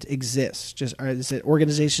event exists? Is it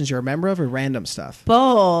organizations you're a member of or random stuff?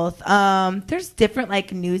 Both. There's different like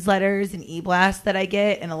newsletters and e-blasts that I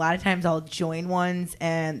get, and a lot of times I'll join ones,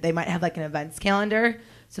 and they might have like an events calendar.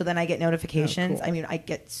 So then I get notifications. Oh, cool. I mean, I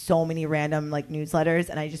get so many random like newsletters,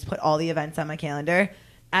 and I just put all the events on my calendar,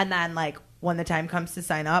 and then like when the time comes to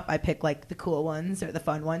sign up, I pick like the cool ones or the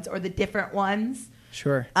fun ones or the different ones.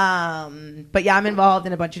 Sure. But yeah, I'm involved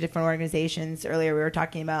in a bunch of different organizations. Earlier, we were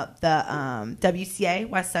talking about the WCA,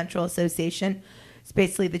 West Central Association. It's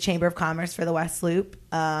basically the Chamber of Commerce for the West Loop.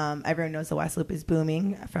 Everyone knows the West Loop is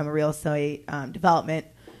booming from a real estate development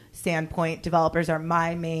standpoint. Developers are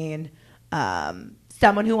my main,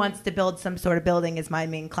 someone who wants to build some sort of building is my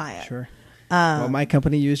main client. Sure. Well, my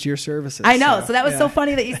company used your services. I know. So that was so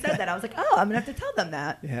funny that you said that. I was like, oh, I'm going to have to tell them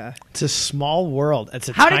that. Yeah. It's a small world. It's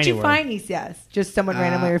a How tiny did you world. find ECS? Just someone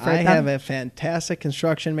randomly referred I them? have a fantastic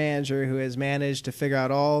construction manager who has managed to figure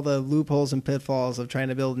out all the loopholes and pitfalls of trying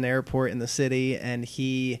to build an airport in the city, and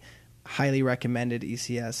he highly recommended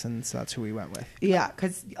ECS, and so that's who we went with. Yeah,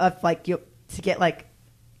 because of like you to get like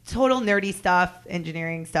total nerdy stuff,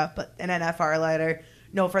 engineering stuff, but an NFR letter,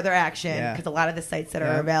 no further action, Yeah. because a lot of the sites that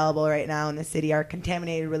are Yep. available right now in the city are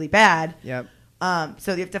contaminated really bad. Yep.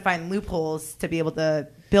 So you have to find loopholes to be able to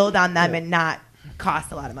build on them and not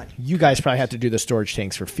cost a lot of money. You guys probably have to do the storage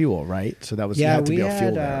tanks for fuel, right? So that was you Yeah, have to we be able to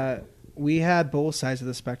fuel had there. we had both sides of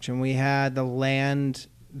the spectrum. We had the land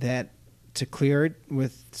that to clear it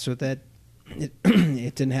with so that it,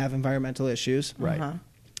 it didn't have environmental issues, Right. Uh-huh.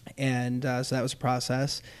 and so that was a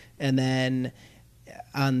process. And then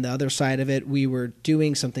on the other side of it, we were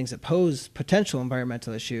doing some things that pose potential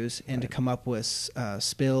environmental issues, and to come up with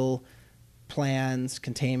spill plans,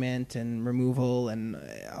 containment, and removal, and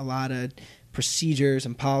a lot of procedures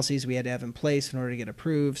and policies we had to have in place in order to get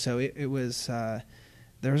approved. So it was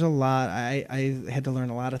there was a lot. I had to learn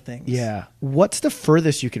a lot of things. Yeah. What's the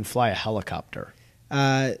furthest you can fly a helicopter?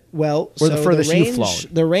 Well, Or the so furthest range, you've flown.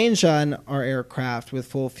 The range on our aircraft with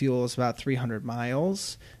full fuel is about 300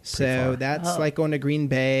 miles. So far. that's like going to Green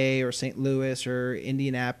Bay or St. Louis or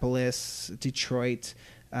Indianapolis, Detroit.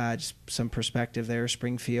 Just some perspective there,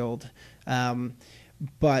 Springfield.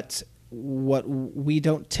 But what we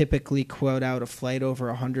don't typically quote out a flight over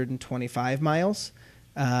 125 miles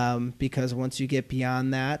because once you get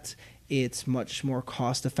beyond that, it's much more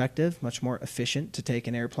cost effective, much more efficient to take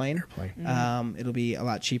an airplane. It'll be a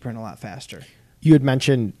lot cheaper and a lot faster. You had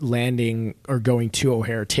mentioned landing or going to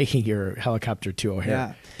O'Hare, taking your helicopter to O'Hare.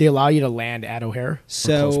 Yeah. They allow you to land at O'Hare? Or close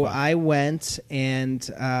So by? I went and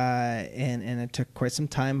it took quite some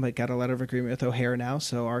time, but got a letter of agreement with O'Hare now,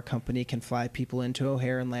 so our company can fly people into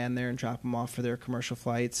O'Hare and land there and drop them off for their commercial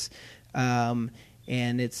flights. And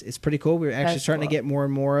it's pretty cool. We're actually That's starting cool. to get more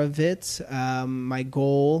and more of it. My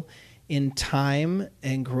goal in time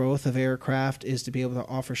and growth of aircraft is to be able to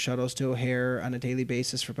offer shuttles to O'Hare on a daily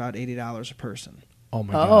basis for about $80 a person. Oh,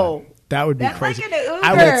 my Oh. God. That would be That's crazy. like an Uber.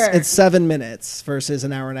 I would, It's 7 minutes versus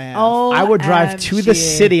an hour and a half. Oh, I would drive to the OMG.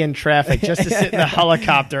 city in traffic just to sit in the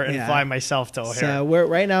helicopter and Yeah. fly myself to O'Hare. So we're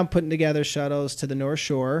right now I'm putting together shuttles to the North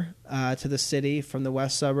Shore, to the city from the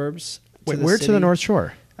west suburbs. Wait, where to the North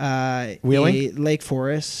Shore? Wheeling? Lake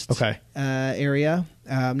Forest. Okay. Area.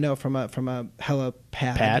 No, from a helipad.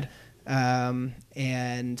 Pad?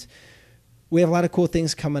 And we have a lot of cool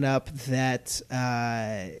things coming up that.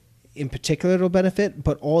 In particular, it'll benefit,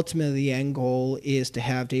 but ultimately the end goal is to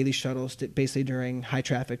have daily shuttles basically during high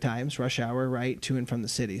traffic times, rush hour, right, to and from the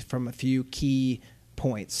city from a few key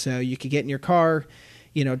points. So you could get in your car,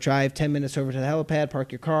 drive 10 minutes over to the helipad,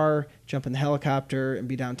 park your car, jump in the helicopter, and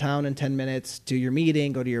be downtown in 10 minutes, do your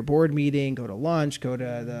meeting, go to your board meeting, go to lunch, go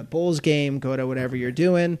to the Bulls game, go to whatever you're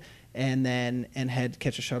doing, and then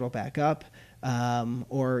catch a shuttle back up.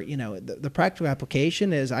 Or the practical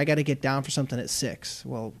application is I got to get down for something at 6.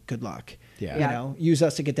 Well, good luck. Yeah. Use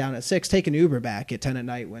us to get down at 6. Take an Uber back at 10 at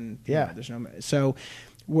night when there's no. So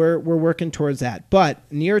we're working towards that. But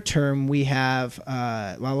near term, we have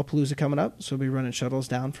Lollapalooza coming up, so we'll be running shuttles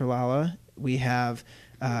down for Lolla. We have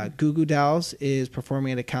Goo Goo Dolls is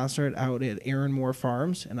performing at a concert out at Aaron Moore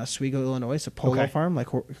Farms in Oswego, Illinois. It's a polo farm, like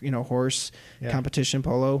horse competition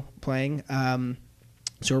polo playing.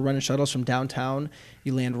 So we're running shuttles from downtown.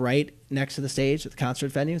 You land right next to the stage at the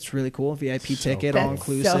concert venue. It's really cool. VIP ticket, all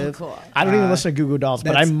inclusive. So cool. I don't even listen to Google Dolls,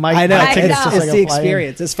 but I That's- might I know. buy I tickets know. just It's so I the can fly in.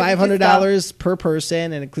 experience. It's $500 per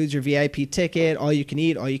person and includes your VIP ticket, all you can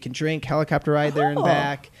eat, all you can drink, helicopter ride there and Oh.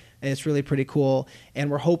 back. And it's really pretty cool.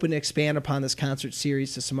 And we're hoping to expand upon this concert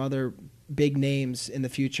series to some other big names in the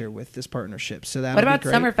future with this partnership. So that What about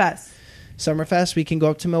be great. Summerfest? Summerfest, we can go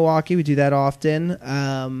up to Milwaukee. We do that often.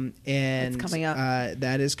 And It's coming up.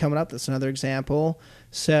 That is coming up. That's another example.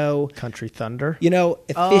 So, Country Thunder.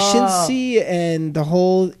 Efficiency and the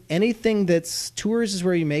whole anything that's tours is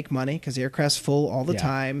where you make money because the aircraft's full all the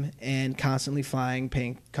time and constantly flying,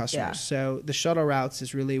 paying customers. Yeah. So the shuttle routes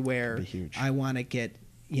is really where I want to get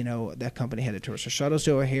that company headed towards. So shuttles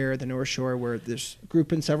to O'Hare, the North Shore, where there's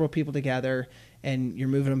grouping several people together and you're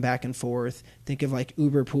moving them back and forth. Think of like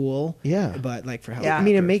Uber Pool, but like for helicopter. I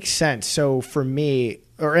mean, it makes sense. So for me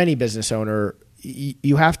or any business owner,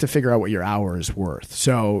 you have to figure out what your hour is worth.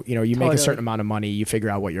 So, you make a certain amount of money, you figure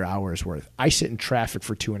out what your hour is worth. I sit in traffic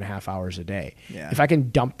for 2.5 hours a day. Yeah. If I can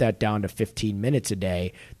dump that down to 15 minutes a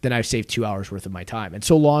day, then I've saved 2 hours worth of my time. And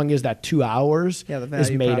so long as that 2 hours the is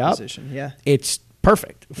value made up, it's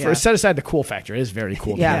perfect. Set aside the cool factor. It is very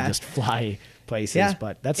cool to just fly places,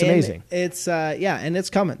 but that's amazing. It's and it's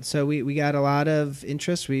coming. So we got a lot of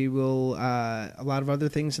interest. We will a lot of other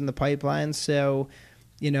things in the pipeline. So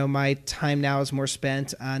my time now is more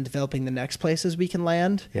spent on developing the next places we can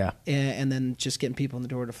land. Yeah. And then just getting people in the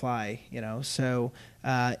door to fly, So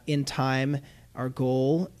in time, our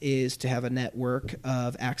goal is to have a network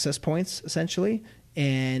of access points, essentially,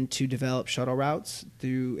 and to develop shuttle routes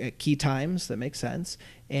through at key times that make sense.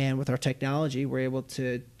 And with our technology, we're able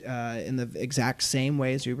to, in the exact same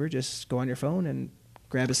way as Uber, just go on your phone and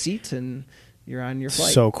grab a seat and you're on your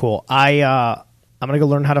flight. So cool. I'm gonna go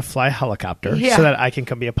learn how to fly a helicopter so that I can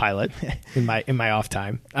come be a pilot in my off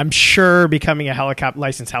time. I'm sure becoming a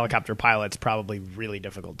licensed helicopter pilot is probably really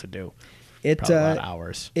difficult to do. Probably a lot of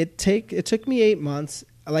hours. It took me 8 months.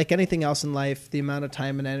 Like anything else in life, the amount of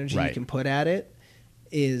time and energy you can put at it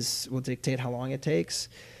will dictate how long it takes.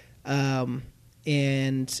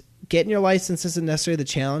 And getting your license isn't necessarily the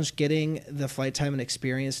challenge. Getting the flight time and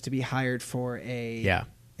experience to be hired for a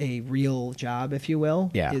real job, if you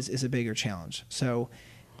will, is a bigger challenge. So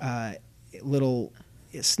little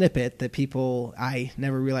snippet that I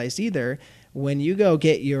never realized either, when you go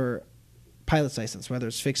get your pilot's license, whether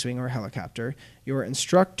it's fixed wing or helicopter, your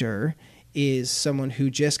instructor is someone who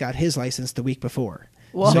just got his license the week before.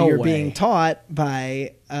 Whoa. So No you're way. being taught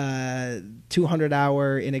by a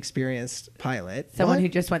 200-hour inexperienced pilot. Someone who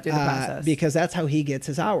just went through the process. Because that's how he gets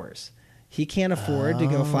his hours. He can't afford to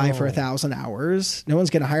go fly for 1,000 hours. No one's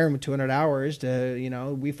going to hire him with 200 hours.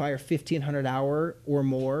 We fire 1,500 hour or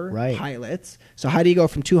more pilots. So how do you go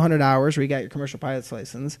from 200 hours where you got your commercial pilot's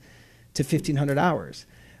license to 1,500 hours?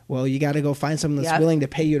 Well, you got to go find someone that's willing to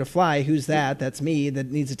pay you to fly. Who's that? That's me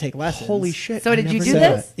that needs to take lessons. Holy shit. So did you do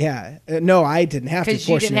this? Yeah. No, I didn't have to,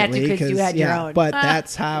 fortunately. Because you had your own. But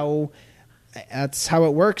that's how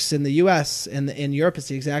it works in the U.S. and in Europe, it's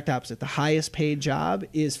the exact opposite. The highest paid job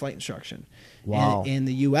is flight instruction. Wow. In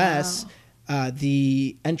the U.S.,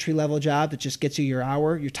 the entry-level job that just gets you your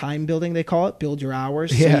hour, your time building, they call it, build your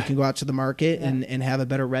hours so you can go out to the market and have a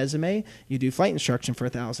better resume. You do flight instruction for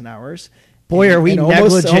 1,000 hours. Boy, are we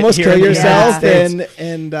negligent almost here kill in the yourself, United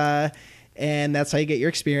States. and that's how you get your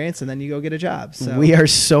experience, and then you go get a job. So we are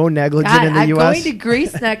so negligent in the I'm U.S. going to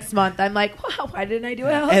Greece next month. I'm like, wow, why didn't I do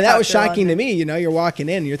it? And that was shocking to me. You're walking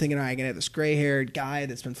in, and you're thinking, I'm going to have this gray-haired guy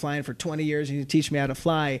that's been flying for 20 years, and he's teach me how to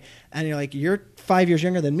fly. And you're like, you're 5 years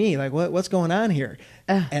younger than me. Like, what's going on here?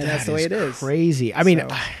 And that's the way it is. Crazy. I mean, So,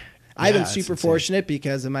 I've been super fortunate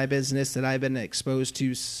because of my business that I've been exposed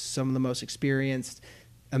to some of the most experienced,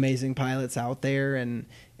 amazing pilots out there, and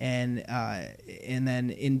then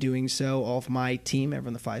in doing so, all of my team,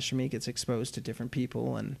 everyone that flies for me, gets exposed to different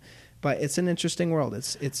people, but it's an interesting world.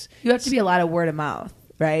 It's you have to be a lot of word of mouth,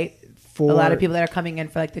 right? A lot of people that are coming in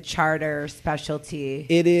for like the charter specialty.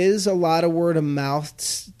 It is a lot of word of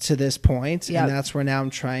mouth to this point, and that's where now I'm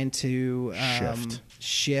trying to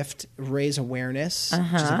shift, raise awareness,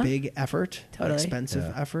 which is a big effort,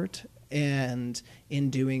 expensive effort, and in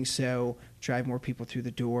doing so, drive more people through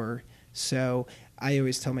the door. So I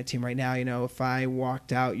always tell my team right now, if I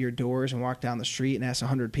walked out your doors and walked down the street and asked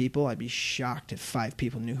 100 people, I'd be shocked if 5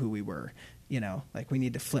 people knew who we were. We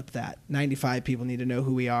need to flip that. 95 people need to know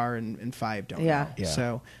who we are, and 5 don't know. Yeah.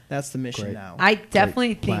 So that's the mission now. I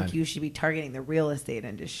definitely think you should be targeting the real estate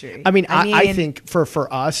industry. I mean, I think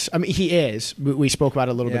for us, I mean, he is. We spoke about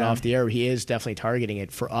it a little bit off the air. He is definitely targeting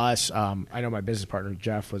it. For us, I know my business partner,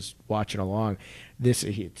 Jeff, was watching along. It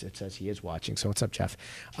says he is watching. So what's up, Jeff?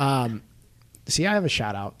 See, I have a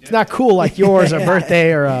shout out. It's not cool like yours, a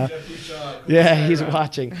birthday or he's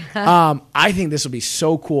watching. I think this will be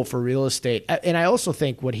so cool for real estate. And I also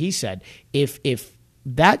think what he said, if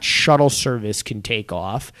that shuttle service can take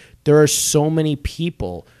off, there are so many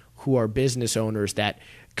people who are business owners that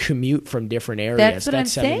commute from different areas. That's what I'm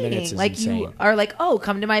 7 minutes saying. is Like insane. you are like, oh,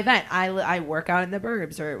 come to my event. I work out in the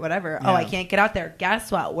burbs or whatever. Oh, I can't get out there.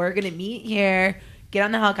 Guess what? We're gonna meet here. Get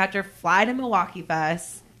on the helicopter, fly to Milwaukee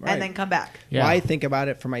Fest, Right. and then come back. Yeah. Well, I think about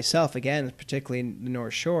it for myself, again, particularly in the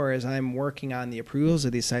North Shore, as I'm working on the approvals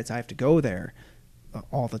of these sites, I have to go there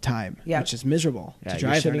all the time, Yeah. which is miserable Yeah, to you're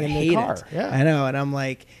drive there. sitting And I in the hate car. it. Yeah. I know. And I'm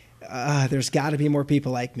like, there's got to be more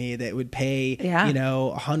people like me that would pay, Yeah.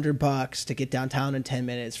 $100 to get downtown in 10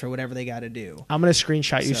 minutes for whatever they got to do. I'm going to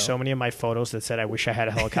screenshot you So- so many of my photos that said, I wish I had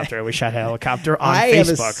a helicopter. I wish I had a helicopter on I have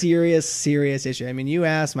a Facebook. serious issue. I mean, you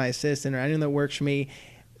ask my assistant or anyone that works for me,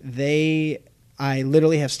 I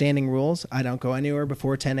literally have standing rules. I don't go anywhere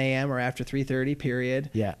before 10 a.m. or after 3:30, period.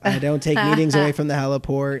 Yeah. I don't take meetings away from the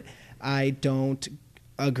heliport. I don't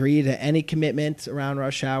agree to any commitments around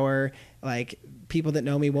rush hour. Like, people that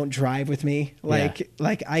know me won't drive with me. Like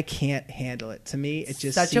I can't handle it. To me, it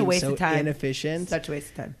just Such a seems waste so of time. inefficient. Such a waste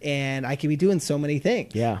of time. And I could be doing so many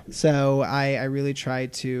things. Yeah. So I really try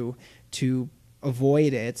to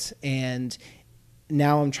avoid it, and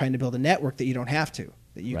now I'm trying to build a network that you don't have to.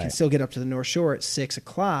 That you can Right. still get up to the North Shore at 6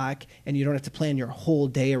 o'clock, and you don't have to plan your whole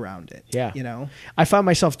day around it. Yeah. You know. I find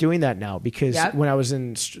myself doing that now because Yep. when I was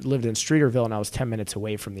lived in Streeterville and I was 10 minutes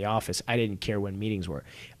away from the office, I didn't care when meetings were.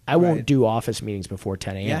 I won't Right. do office meetings before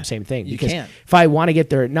 10 a.m. Yeah, Same thing. you Because can't. if I want to get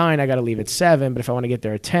there at 9, I got to leave at 7. But if I want to get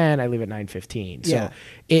there at 10, I leave at 9:15. So Yeah.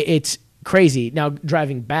 it's crazy. Now,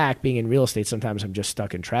 driving back, being in real estate, sometimes I'm just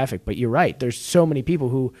stuck in traffic. But you're right. There's so many people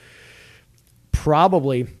who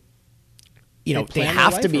probably... they plan their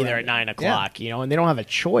have to life be around there it. at 9 o'clock, and they don't have a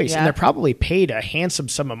choice. Yeah. And they're probably paid a handsome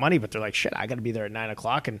sum of money, but they're like, shit, I got to be there at 9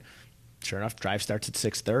 o'clock. And sure enough, drive starts at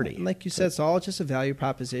 6:30. And like you said, it's all just a value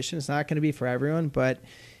proposition. It's not going to be for everyone, but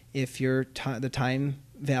if your the time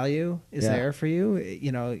value is Yeah. there for you,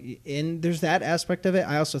 and there's that aspect of it.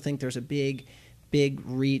 I also think there's a big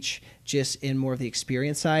reach just in more of the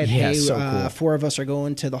experience side. Yeah, Hey, so cool. 4 of us are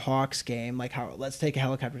going to the Hawks game. Like, let's take a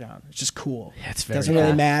helicopter down. It's just cool. Yeah, it's It very doesn't really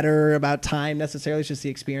cool. matter about time necessarily. It's just the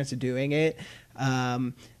experience of doing it.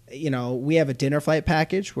 We have a dinner flight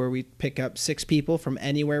package where we pick up 6 people from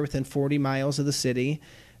anywhere within 40 miles of the city.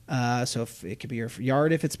 So if it could be your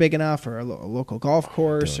yard if it's big enough, or a local golf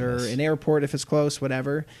course, or an airport if it's close,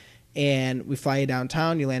 whatever. And we fly you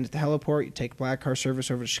downtown. You land at the heliport. You take black car service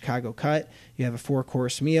over to Chicago Cut. You have a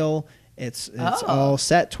 4-course meal. It's all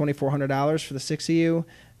set. $2,400 for the 6 of you.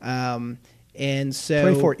 And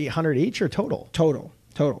so $2,400 each or total?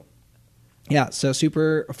 total. Yeah. So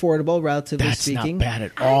super affordable, relatively That's speaking. not bad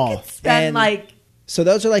at I all. could spend And- So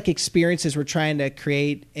those are like experiences we're trying to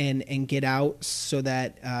create and get out so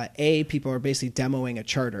that people are basically demoing a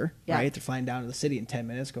charter, Yeah. right? They're flying down to the city in 10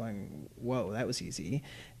 minutes going, whoa, that was easy.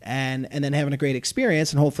 And then having a great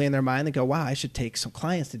experience, and hopefully in their mind they go, wow, I should take some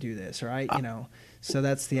clients to do this, right? So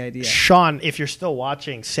that's the idea. Sean, if you're still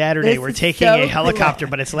watching, Saturday This we're is taking so a helicopter,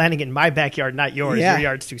 but it's landing in my backyard, not yours. Yeah. Your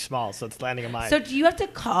yard's too small, so it's landing in mine. So do you have to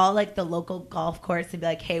call like the local golf course and be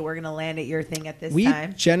like, hey, we're going to land at your thing at this We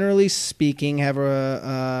time? generally speaking have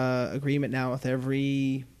a agreement now with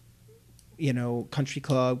every country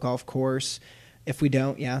club, golf course. If we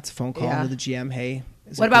don't, it's a phone call Yeah. to the GM. Hey,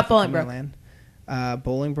 is What it about good for Bolingbrook? Cumberland?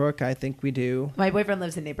 Bolingbrook, I think we do. My boyfriend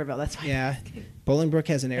lives in Naperville. That's why. Yeah, Bolingbrook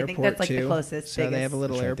has an I airport think that's, like, the too. closest, so they biggest. have a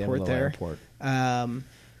little That's right, they have a airport little there. airport.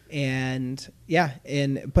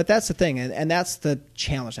 But that's the thing, and that's the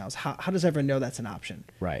challenge now. Is how does everyone know that's an option?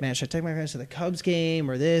 Right. Man, should I take my guys to the Cubs game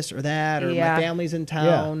or this or that, or Yeah. my family's in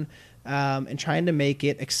town, and trying to make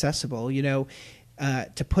it accessible.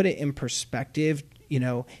 To put it in perspective,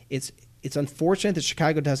 it's unfortunate that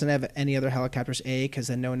Chicago doesn't have any other helicopters, A, because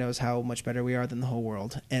then no one knows how much better we are than the whole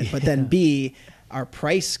world. But then B, our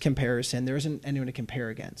price comparison, there isn't anyone to compare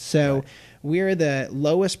against. So we're the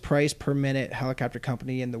lowest price per minute helicopter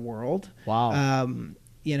company in the world. Wow.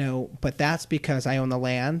 But that's because I own the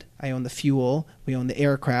land, I own the fuel, we own the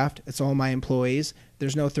aircraft, it's all my employees.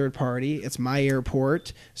 There's no third party. It's my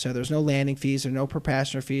airport, so there's no landing fees, there's no per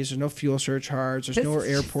passenger fees, there's no fuel surcharge, there's no This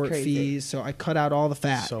is airport crazy. fees. So I cut out all the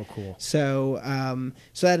fat. So cool. So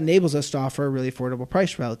that enables us to offer a really affordable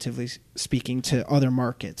price, relatively speaking, to other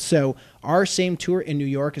markets. So our same tour in New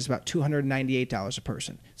York is about $298 a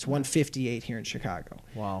person. It's $158 here in Chicago.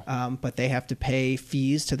 Wow. But they have to pay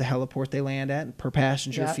fees to the heliport they land at, per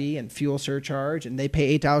passenger Yep. fee and fuel surcharge, and they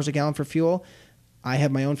pay $8 a gallon for fuel. I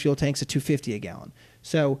have my own fuel tanks at $2.50 a gallon.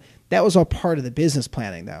 So that was all part of the business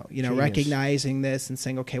planning, though. Genius. Recognizing this and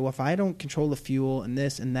saying, okay, well, if I don't control the fuel and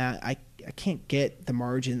this and that, I can't get the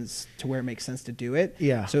margins to where it makes sense to do it.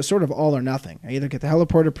 Yeah. So it's sort of all or nothing. I either get the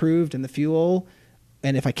heliport approved and the fuel,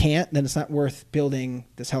 and if I can't, then it's not worth building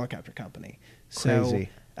this helicopter company. Crazy.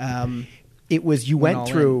 So, it was you Went all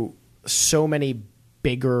went through so many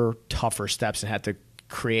bigger, tougher steps and had to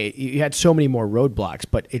create. You had so many more roadblocks,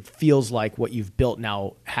 but it feels like what you've built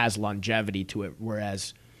now has longevity to it,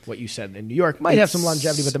 whereas what you said in New York might have some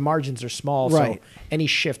longevity, but the margins are small, right. so any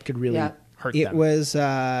shift could really hurt it them. Was,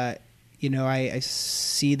 I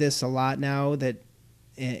see this a lot now that,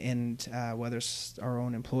 and whether it's our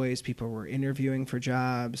own employees, people were interviewing for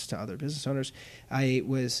jobs, to other business owners, I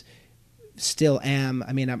was still am.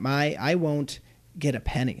 I mean, I won't get a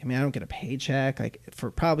penny. I mean, I don't get a paycheck like for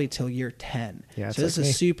probably till year 10. Yeah, so this is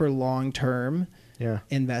a super long-term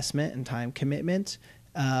investment and time commitment.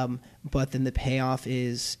 But then the payoff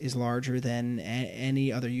is larger than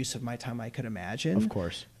any other use of my time I could imagine. Of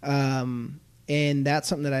course. And that's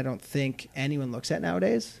something that I don't think anyone looks at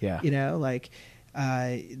nowadays. Yeah.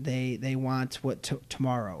 They want what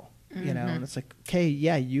tomorrow, and it's like, okay,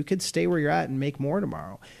 yeah, you could stay where you're at and make more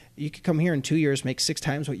tomorrow. You could come here in 2 years, make 6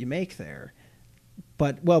 times what you make there,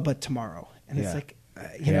 but tomorrow. And it's like,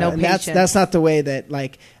 No and patience. that's not the way that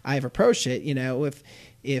like I've approached it.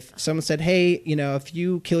 If someone said, hey, if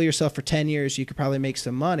you kill yourself for 10 years, you could probably make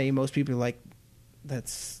some money. Most people are like,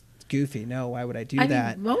 that's goofy. No, why would I do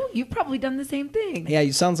that? Well, you've probably done the same thing. Yeah,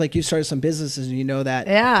 it sounds like you started some businesses and you know that.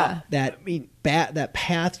 Yeah. That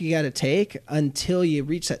path you got to take until you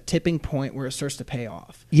reach that tipping point where it starts to pay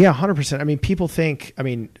off. Yeah, 100%. I mean, people think. I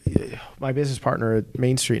mean, my business partner at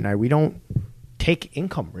Main Street and I, we don't take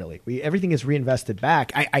income really. Everything is reinvested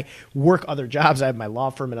back. I work other jobs. I have my law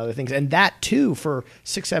firm and other things, and that too for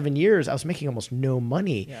 6-7 years I was making almost no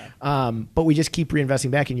money. Yeah. But we just keep reinvesting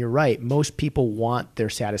back. And you're right. Most people want their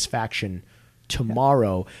satisfaction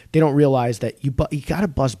tomorrow. Yeah. They don't realize that you got to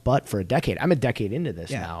bust butt for a decade. I'm a decade into this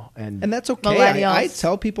now, and that's okay. I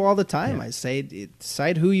tell people all the time. I say,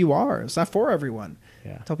 decide who you are. It's not for everyone.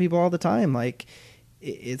 Yeah. I tell people all the time, like,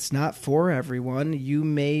 it's not for everyone. You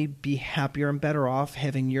may be happier and better off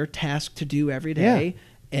having your task to do every day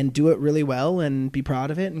and do it really well and be proud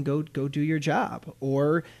of it and go do your job.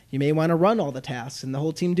 Or you may want to run all the tasks and the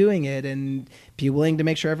whole team doing it and be willing to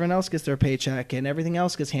make sure everyone else gets their paycheck and everything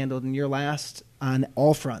else gets handled and you're last on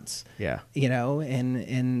all fronts. Yeah.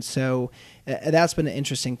 And so that's been an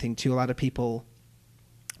interesting thing too. A lot of people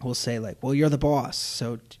will say like, well, you're the boss.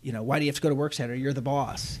 So, why do you have to go to work Saturday? You're the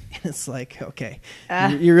boss. And it's like, okay,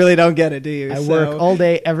 you really don't get it, do you? I work all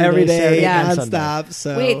day, every day, nonstop.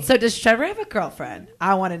 So wait, so does Trevor have a girlfriend?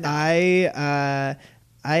 I want to know.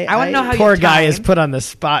 I want to know how poor your guy time. is put on the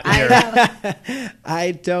spot here.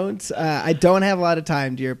 I don't have a lot of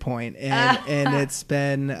time, to your point, and it's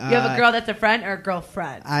been. You have a girl that's a friend or a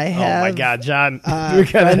girlfriend? I have. Oh my God, John!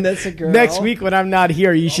 Friend that's a girl. Next week when I'm not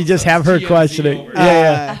here, you should just have her questioning.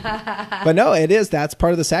 But no, it is. That's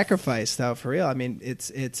part of the sacrifice, though. For real. I mean,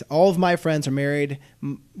 it's all of my friends are married.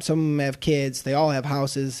 Some of them have kids. They all have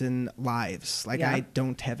houses and lives. Like I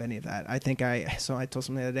don't have any of that. I told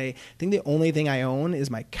someone the other day. I think the only thing I own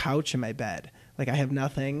is my couch and my bed. Like I have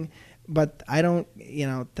nothing, but I don't.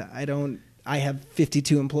 I have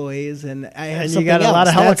 52 employees, and I have and something you got else. A lot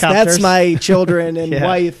of helicopters. That's my children and Yeah.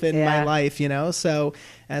 wife and my life. So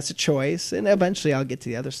that's a choice, and eventually I'll get to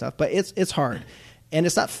the other stuff. But it's hard, and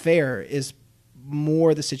it's not fair. Is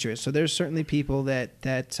more the situation. So there's certainly people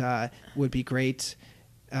that would be great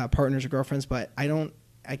partners or girlfriends, but I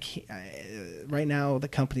can't. Right now, the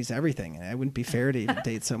company's everything, and it wouldn't be fair to even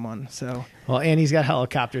date someone. So well, and he's got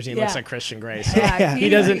helicopters. He looks like Christian Grey. So Yeah, he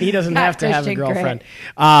doesn't have to have a Christian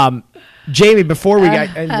girlfriend. Jamie, before we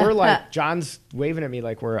got, and we're like, John's waving at me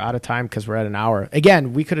like we're out of time because we're at an hour.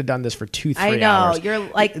 Again, we could have done this for 2-3 I know. hours. You're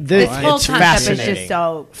like, this whole it's concept is fascinating. just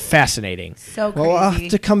so Fascinating. crazy. Well, I'll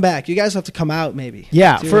have to come back. You guys have to come out, maybe.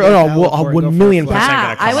 Yeah, Do for it now we'll before I go for a 1,000,000% flight. gonna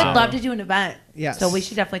Yeah, come I would out. love to do an event. Yes. So we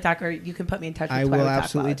should definitely talk, or you can put me in touch with I Twitter. will to talk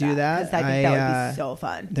absolutely about do that. 'cause I think that would be so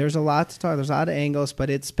fun. There's a lot to talk. There's a lot of angles,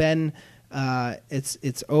 but it's been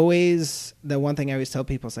it's always the one thing I always tell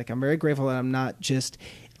people is like I'm very grateful that I'm not just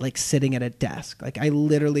like sitting at a desk. Like I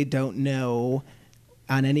literally don't know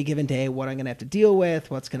on any given day what I'm going to have to deal with,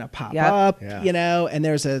 what's going to pop up, and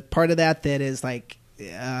there's a part of that is like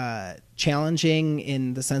challenging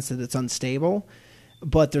in the sense that it's unstable.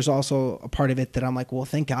 But there's also a part of it that I'm like, well,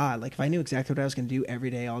 thank God. Like, if I knew exactly what I was going to do every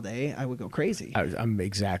day, all day, I would go crazy. I'm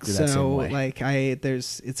exactly that same way. Like,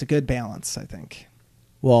 it's a good balance, I think.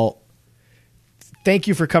 Well, thank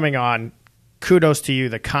you for coming on. Kudos to you.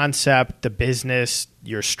 The concept, the business,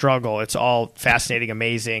 your struggle, it's all fascinating,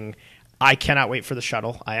 amazing. I cannot wait for the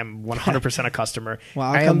shuttle. I am 100% a customer. Well,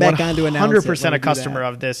 I'll come back on to announce it. 100% a customer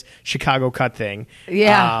of this Chicago Cut thing.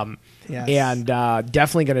 Yeah. Yes. And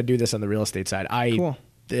definitely going to do this on the real estate side. Cool.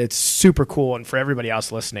 It's super cool. And for everybody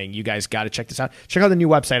else listening, you guys got to check this out. Check out the new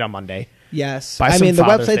website on Monday. Yes. Buy I some mean, the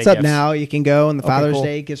Father's website's Day up gifts. now. You can go, and the Okay, Father's cool.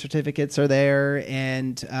 Day gift certificates are there.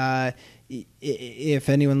 And if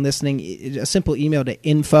anyone listening, a simple email to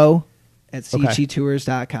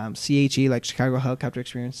info@chetours.com. CHE, like Chicago Helicopter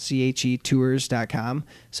Experience, CHEtours.com.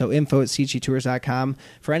 So info@chetours.com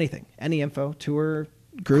for anything. Any info, tour,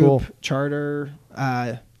 group, Cool. charter,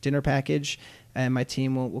 dinner package, and my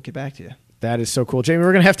team will get back to you. That is so cool, Jamie.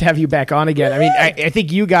 We're gonna have to have you back on again. I mean, I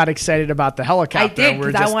think you got excited about the helicopter. I did, and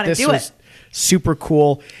we're 'cause I wanna this do was it. super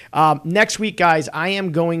cool. Next week, guys, I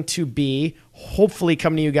am going to be hopefully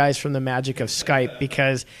coming to you guys from the magic of Skype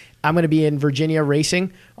because I'm going to be in Virginia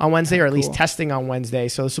racing on Wednesday, or at least Cool. testing on Wednesday.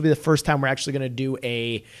 So this will be the first time we're actually going to do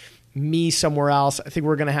a me somewhere else. I think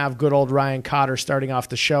we're going to have good old Ryan Cotter starting off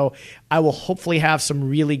the show. I will hopefully have some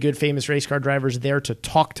really good famous race car drivers there to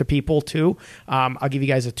talk to people too. I'll give you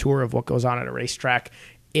guys a tour of what goes on at a racetrack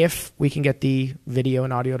if we can get the video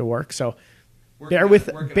and audio to work. So bear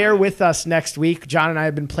with us next week. John and I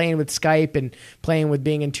have been playing with Skype and playing with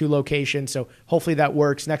being in 2 locations. So hopefully that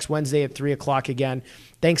works next Wednesday at 3:00 again.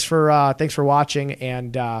 Thanks for watching.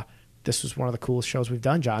 And this was one of the coolest shows we've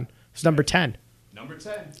done, John. It's number 10. Number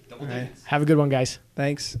 10. Double All right. digits. Have a good one, guys.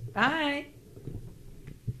 Thanks. Bye.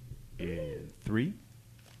 In 3,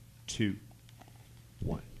 2, 1.